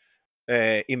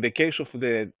 In the case of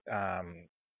the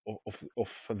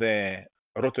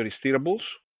rotary steerables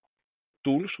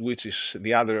tools, which is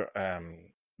the other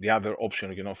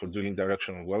option, for drilling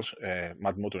directional wells,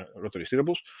 mud motor rotary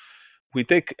steerables, we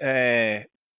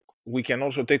can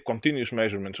also take continuous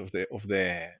measurements of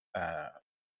the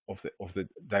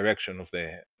direction of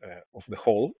the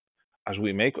hole as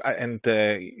we make. And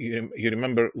you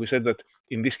remember we said that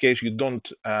in this case you don't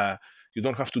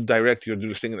have to direct your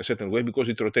drill string in a certain way because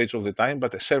it rotates all the time,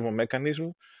 but a servo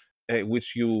mechanism which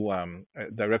you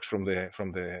direct from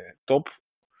the top,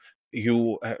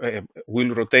 you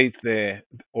will rotate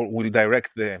will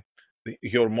direct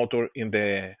your motor in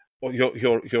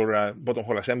your bottom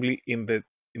hole assembly in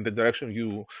the direction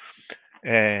you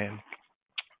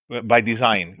by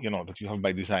design, that you have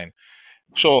by design.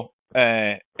 So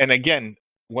and again,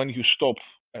 when you stop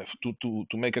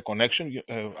to make a connection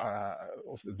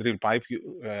of the drill pipe,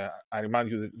 I remind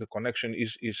you that the connection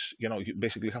is you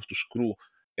basically have to screw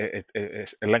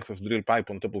a length of drill pipe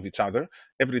on top of each other.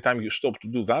 Every time you stop to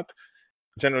do that,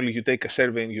 generally you take a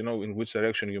survey and you know in which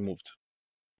direction you moved.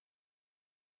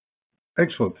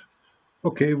 Excellent.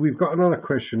 Okay, we've got another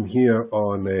question here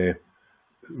on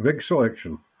rig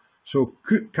selection. So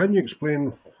can you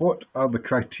explain what are the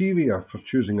criteria for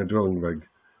choosing a drilling rig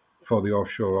for the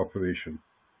offshore operation?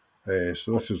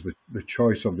 So this is the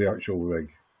choice of the actual rig.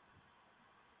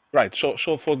 Right.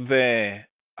 So for the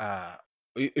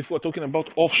if we're talking about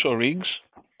offshore rigs,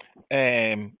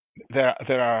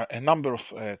 there are a number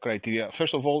of criteria.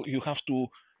 First of all, you have to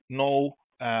know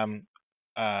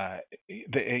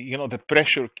the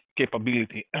pressure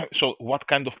capability. So what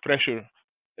kind of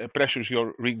pressures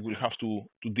your rig will have to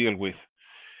deal with.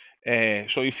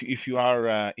 So if you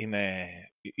are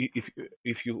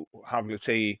if you have, let's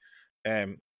say,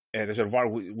 a reservoir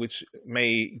which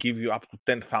may give you up to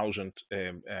 10,000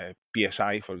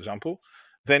 psi, for example,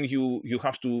 then you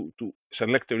have to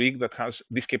select a rig that has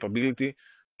this capability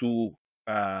to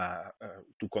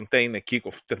contain a kick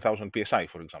of 10,000 psi,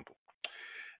 for example.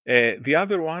 The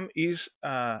other one is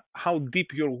how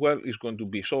deep your well is going to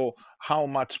be. So how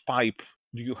much pipe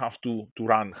do you have to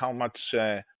run? How much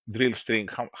drill string?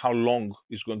 How long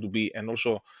is going to be? And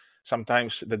also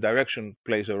sometimes the direction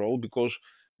plays a role, because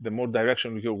the more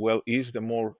direction your well is, the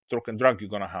more torque and drag you're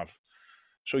going to have.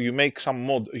 So you make some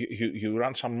you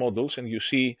run some models, and you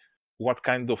see what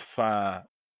kind of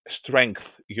strength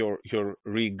your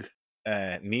rig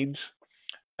needs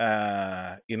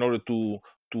in order to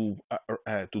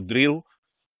drill,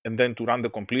 and then to run the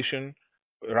completion,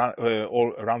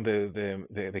 or run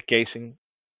the casing,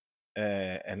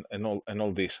 and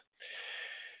all this.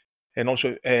 And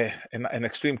also an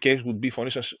extreme case would be, for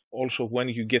instance, also when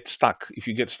you get stuck. If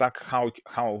you get stuck, how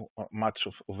much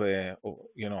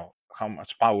how much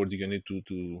power do you need to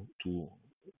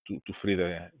free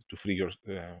your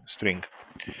string.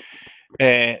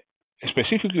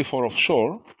 Specifically for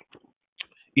offshore,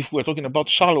 if we're talking about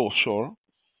shallow offshore,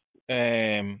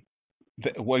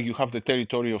 where you have the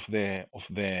territory of the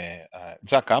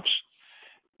jackups,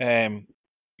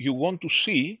 you want to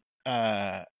see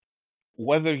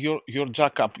whether your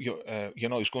jackup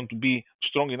is going to be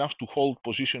strong enough to hold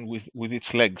position with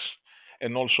its legs,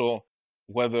 and also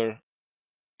whether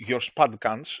your spud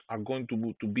guns are going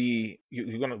to be,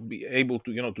 you're going to be able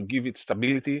to to give it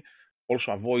stability,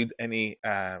 also avoid any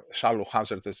shallow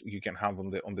hazards that you can have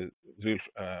on the drill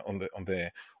on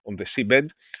the seabed.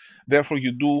 Therefore,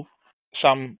 you do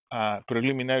some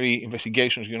preliminary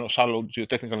investigations, shallow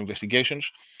geotechnical investigations,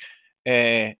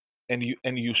 and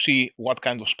you see what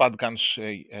kind of spud guns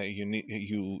you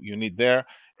need there,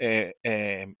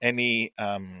 any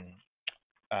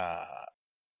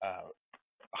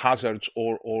hazards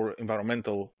or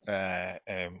environmental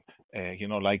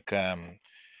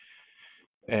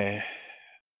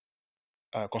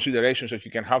considerations that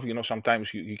you can have. Sometimes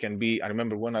you can be. I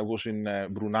remember when I was in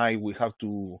Brunei, we had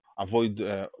to avoid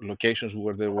locations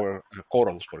where there were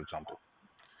corals, for example.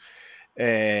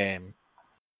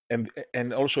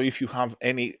 And also, if you have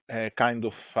any kind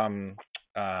of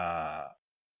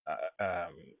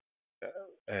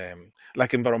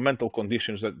like environmental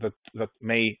conditions that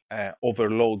may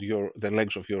overload the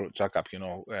legs of your jackup,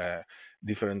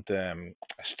 different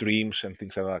streams and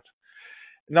things like that.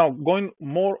 Now, going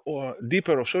more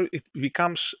deeper offshore, it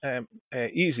becomes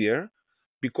easier,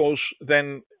 because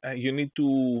then you need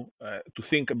to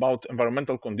think about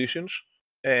environmental conditions,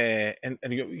 and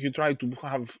you try to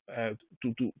have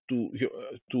to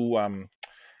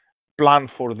plan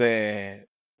for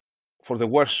the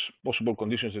worst possible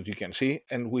conditions that you can see.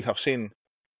 And we have seen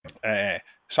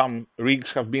some rigs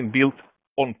have been built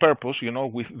on purpose,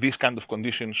 with these kind of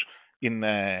conditions in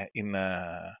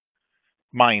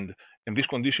mind. And these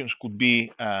conditions could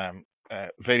be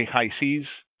very high seas.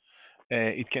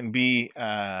 It can be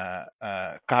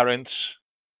currents,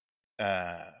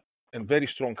 and very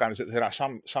strong currents. There are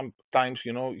sometimes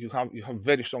you have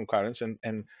very strong currents,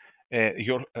 and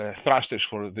your thrusters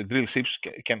for the drill ships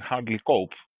can hardly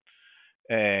cope.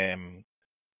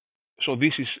 So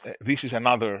this is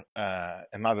another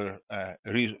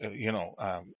reason,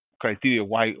 criteria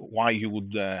why you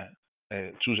would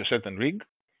choose a certain rig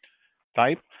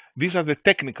type. These are the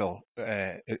technical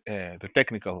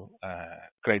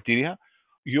criteria.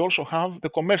 You also have the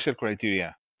commercial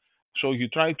criteria. So you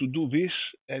try to do this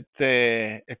at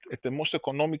the most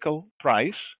economical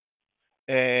price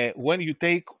when you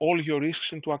take all your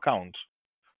risks into account.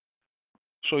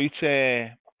 So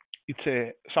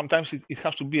sometimes it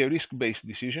has to be a risk-based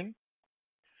decision,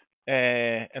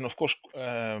 and of course,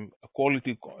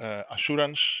 quality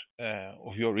assurance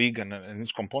of your rig and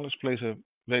its components plays a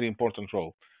very important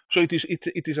role. So it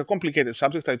is a complicated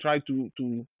subject. I try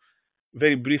to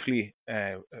very briefly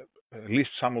list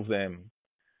some of the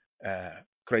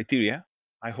criteria.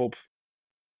 I hope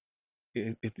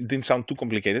it didn't sound too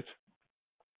complicated.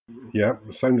 Yeah,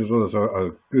 it sounds as though there's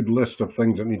a good list of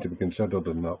things that need to be considered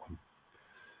in that one.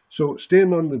 So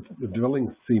staying on the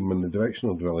drilling theme and the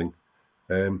directional drilling,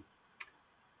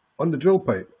 on the drill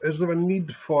pipe, is there a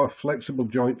need for flexible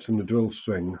joints in the drill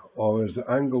string, or is the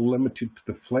angle limited to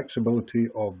the flexibility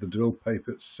of the drill pipe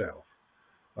itself?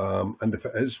 And if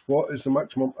it is, what is the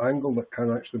maximum angle that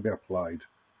can actually be applied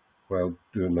while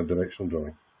doing the directional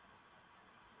drilling?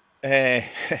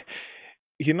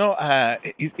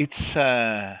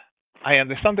 I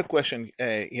understand the question,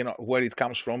 where it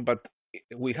comes from, but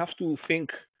we have to think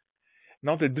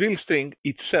now the drill string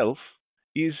itself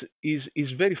is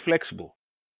very flexible.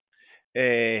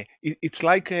 It's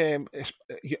like in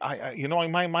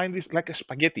my mind, it's like a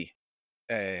spaghetti.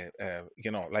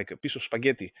 Like a piece of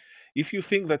spaghetti. If you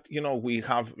think that we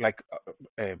have like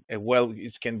a well,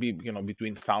 it can be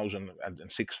between 1,000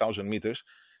 and 6,000 meters,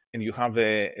 and you have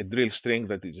a drill string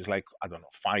that is like, I don't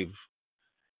know,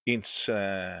 5-inch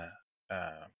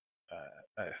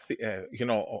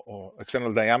or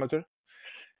external diameter.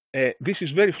 This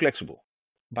is very flexible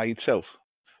by itself.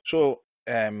 So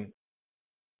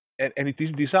and it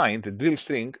is designed, the drill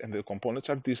string and the components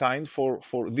are designed for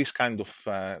this kind of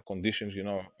conditions,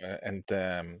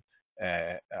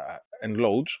 and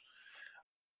loads.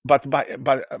 But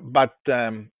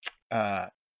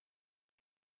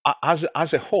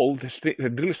as a whole, the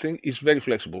drill string is very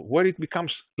flexible. Where it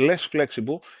becomes less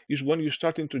flexible is when you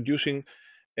start introducing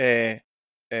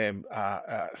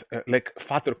like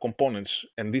fatter components,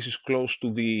 and this is close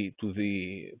to the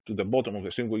bottom of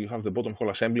the string, where you have the bottom hole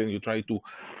assembly, and you try to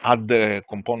add the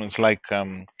components like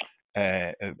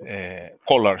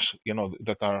collars,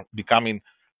 that are becoming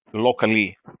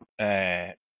locally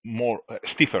more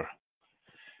stiffer.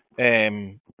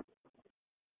 And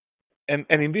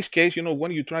in this case,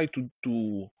 when you try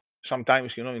to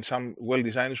sometimes, in some well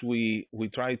designs, we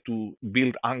try to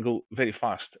build angle very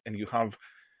fast, and you have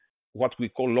what we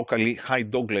call locally high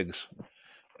dog legs.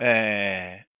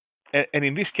 And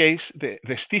in this case,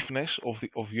 the stiffness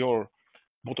of your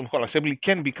bottom hole assembly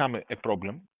can become a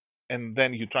problem, and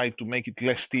then you try to make it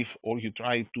less stiff, or you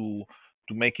try to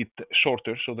make it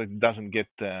shorter so that it doesn't get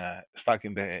stuck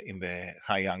in the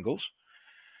high angles.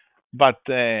 But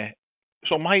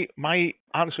so my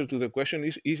answer to the question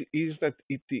is that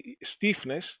the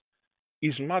stiffness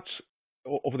is much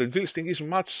of the drill string is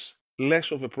much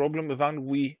less of a problem than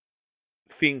we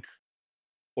think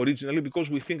originally, because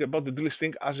we think about the drill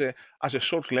string as a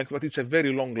short length, but it's a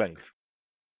very long length.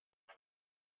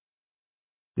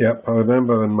 Yeah, I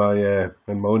remember in my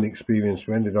own experience,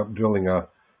 we ended up drilling a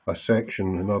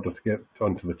section in order to get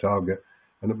onto the target,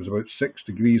 and it was about 6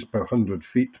 degrees per 100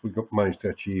 feet we managed to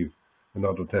achieve in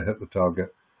order to hit the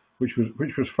target, which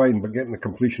was fine, but getting the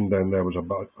completion down there was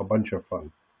a bunch of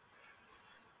fun.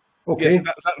 Okay. Yes,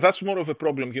 that's more of a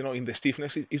problem, in the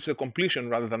stiffness. It's the completion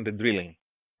rather than the drilling.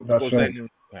 That's right.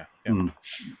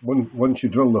 Once you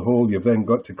drill the hole, you've then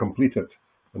got to complete it,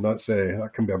 and that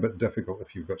can be a bit difficult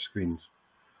if you've got screens.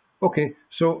 Okay,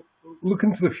 so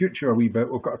looking to the future a wee bit,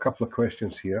 we've got a couple of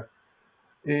questions here.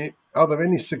 Are there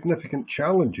any significant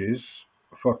challenges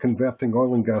for converting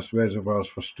oil and gas reservoirs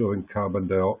for storing carbon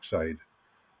dioxide?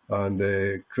 And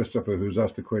Christopher, who's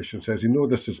asked the question, says,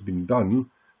 this has been done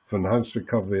for enhanced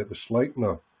recovery at the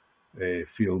Sleipner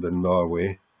field in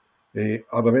Norway.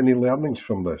 Are there any learnings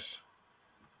from this?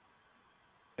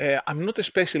 I'm not a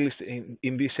specialist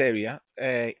in this area.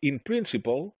 In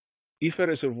principle, if a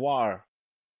reservoir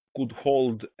could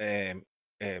hold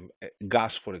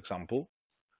gas, for example,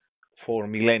 for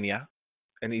millennia,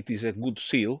 and it is a good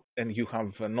seal, and you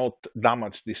have not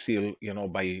damaged the seal,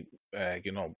 by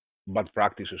bad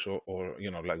practices or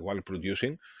like while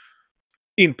producing.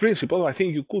 In principle, I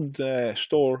think you could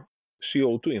store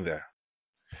CO2 in there.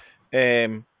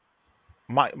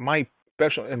 My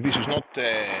personal, and this is not,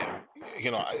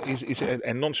 is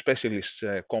a non-specialist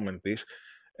comment. This,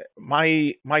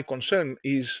 my concern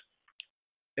is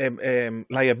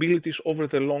liabilities over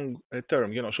the long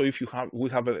term. So if we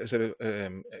have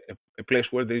a place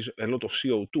where there is a lot of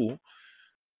CO2,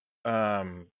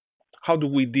 how do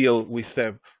we deal with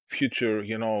future,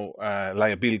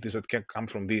 liabilities that can come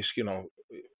from this?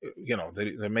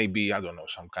 There may be, I don't know,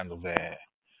 some kind of a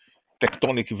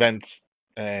tectonic event,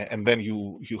 and then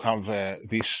you have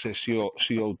this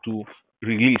CO2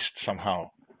 released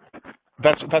somehow.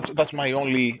 That's my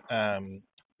only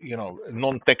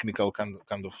non-technical kind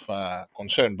of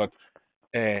concern. But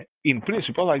in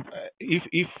principle,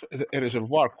 if a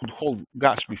reservoir could hold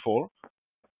gas before,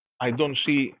 I don't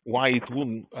see why it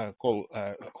wouldn't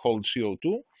hold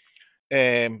CO2.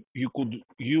 You could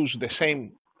use the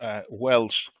same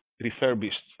wells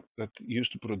refurbished that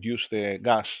used to produce the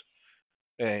gas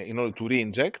in order to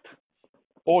re-inject,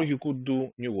 or you could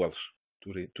do new wells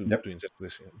to inject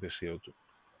the CO2.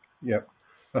 Yeah,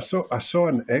 I saw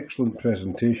an excellent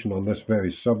presentation on this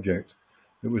very subject.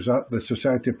 It was at the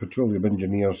Society of Petroleum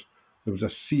Engineers. There was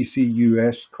a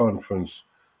CCUS conference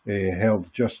held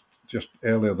just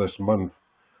earlier this month,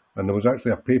 and there was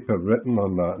actually a paper written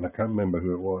on that, and I can't remember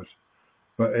who it was.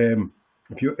 But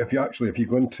if you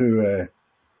go into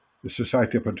the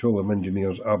Society of Petroleum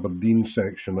Engineers Aberdeen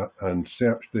section and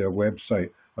search their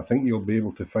website, I think you'll be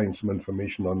able to find some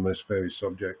information on this very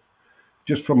subject.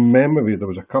 Just from memory, there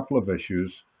was a couple of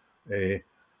issues. They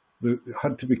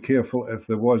had to be careful if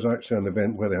there was actually an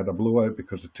event where they had a blowout,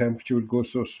 because the temperature would go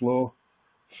so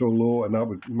low, and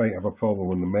that might have a problem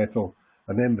with the metal.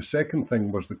 And then the second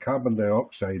thing was the carbon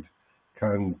dioxide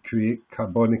can create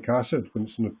carbonic acid when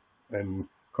it's in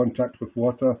contact with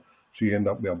water, so you end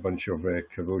up with a bunch of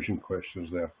corrosion questions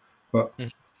there. But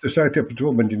Society of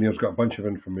Petroleum Engineers got a bunch of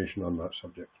information on that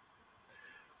subject.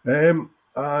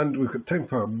 And we've got time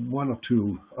for one or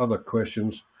two other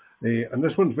questions. And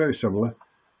this one's very similar.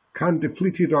 Can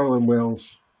depleted oil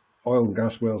and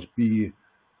gas wells be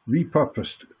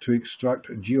repurposed to extract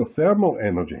geothermal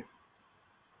energy?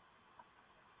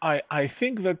 I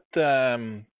think that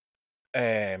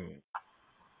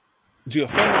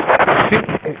geothermal. I think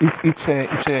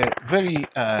it's a very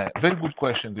good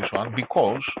question, this one,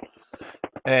 because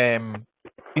it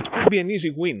could be an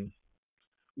easy win.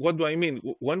 What do I mean?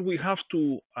 When we have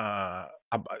to,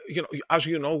 as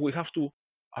you know, we have to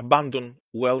abandon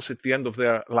wells at the end of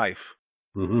their life.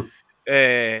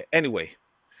 Anyway,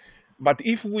 but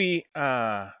if we,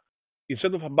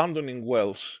 instead of abandoning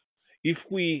wells, if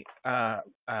we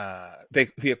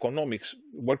take the economics,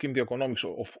 work in the economics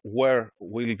of where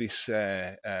will this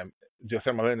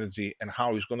geothermal energy and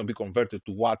how it's going to be converted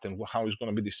to what and how it's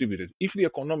going to be distributed, if the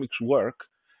economics work,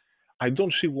 I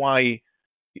don't see why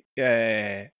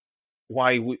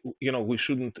we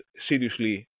shouldn't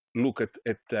seriously look at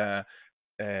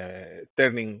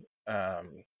turning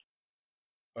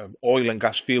oil and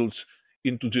gas fields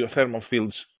into geothermal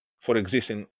fields for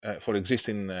existing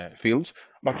fields,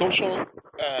 but also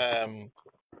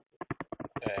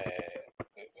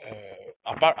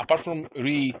apart from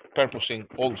repurposing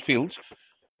old fields,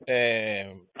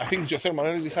 I think geothermal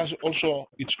energy has also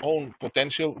its own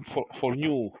potential for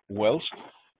new wells.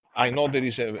 I know there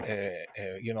is a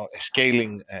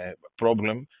scaling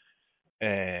problem.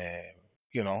 I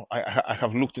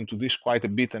have looked into this quite a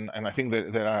bit, and I think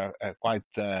that there are quite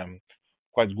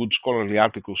good scholarly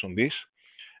articles on this.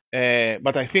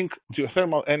 But I think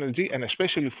geothermal energy, and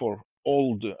especially for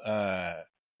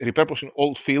repurposing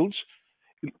old fields,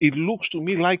 it looks to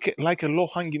me like a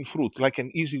low-hanging fruit, like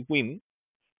an easy win,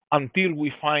 until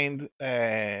we find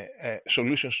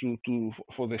solutions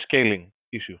for the scaling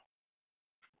issue.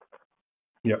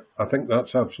 Yeah, I think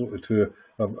that's absolutely true.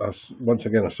 Once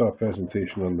again, I saw a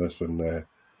presentation on this and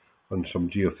on some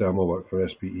geothermal work for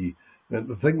SPE. And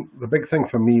the big thing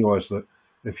for me was that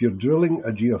if you're drilling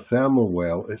a geothermal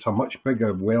well, it's a much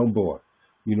bigger well bore.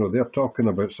 They're talking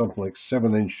about something like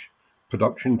 7-inch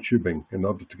production tubing in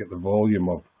order to get the volume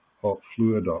of hot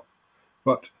fluid up.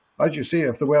 But as you say,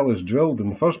 if the well is drilled in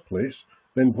the first place,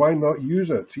 then why not use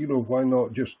it? Why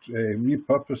not just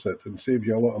repurpose it, and save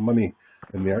you a lot of money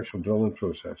in the actual drilling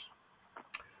process.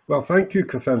 Well, thank you,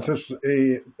 Klisthenis.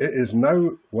 It is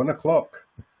now 1 o'clock,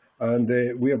 and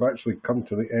we have actually come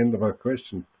to the end of our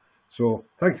question. So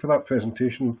thanks for that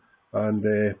presentation, and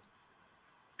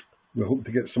we hope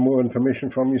to get some more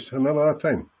information from you another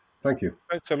time. Thank you.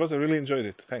 Thanks a lot. I really enjoyed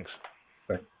it. Thanks.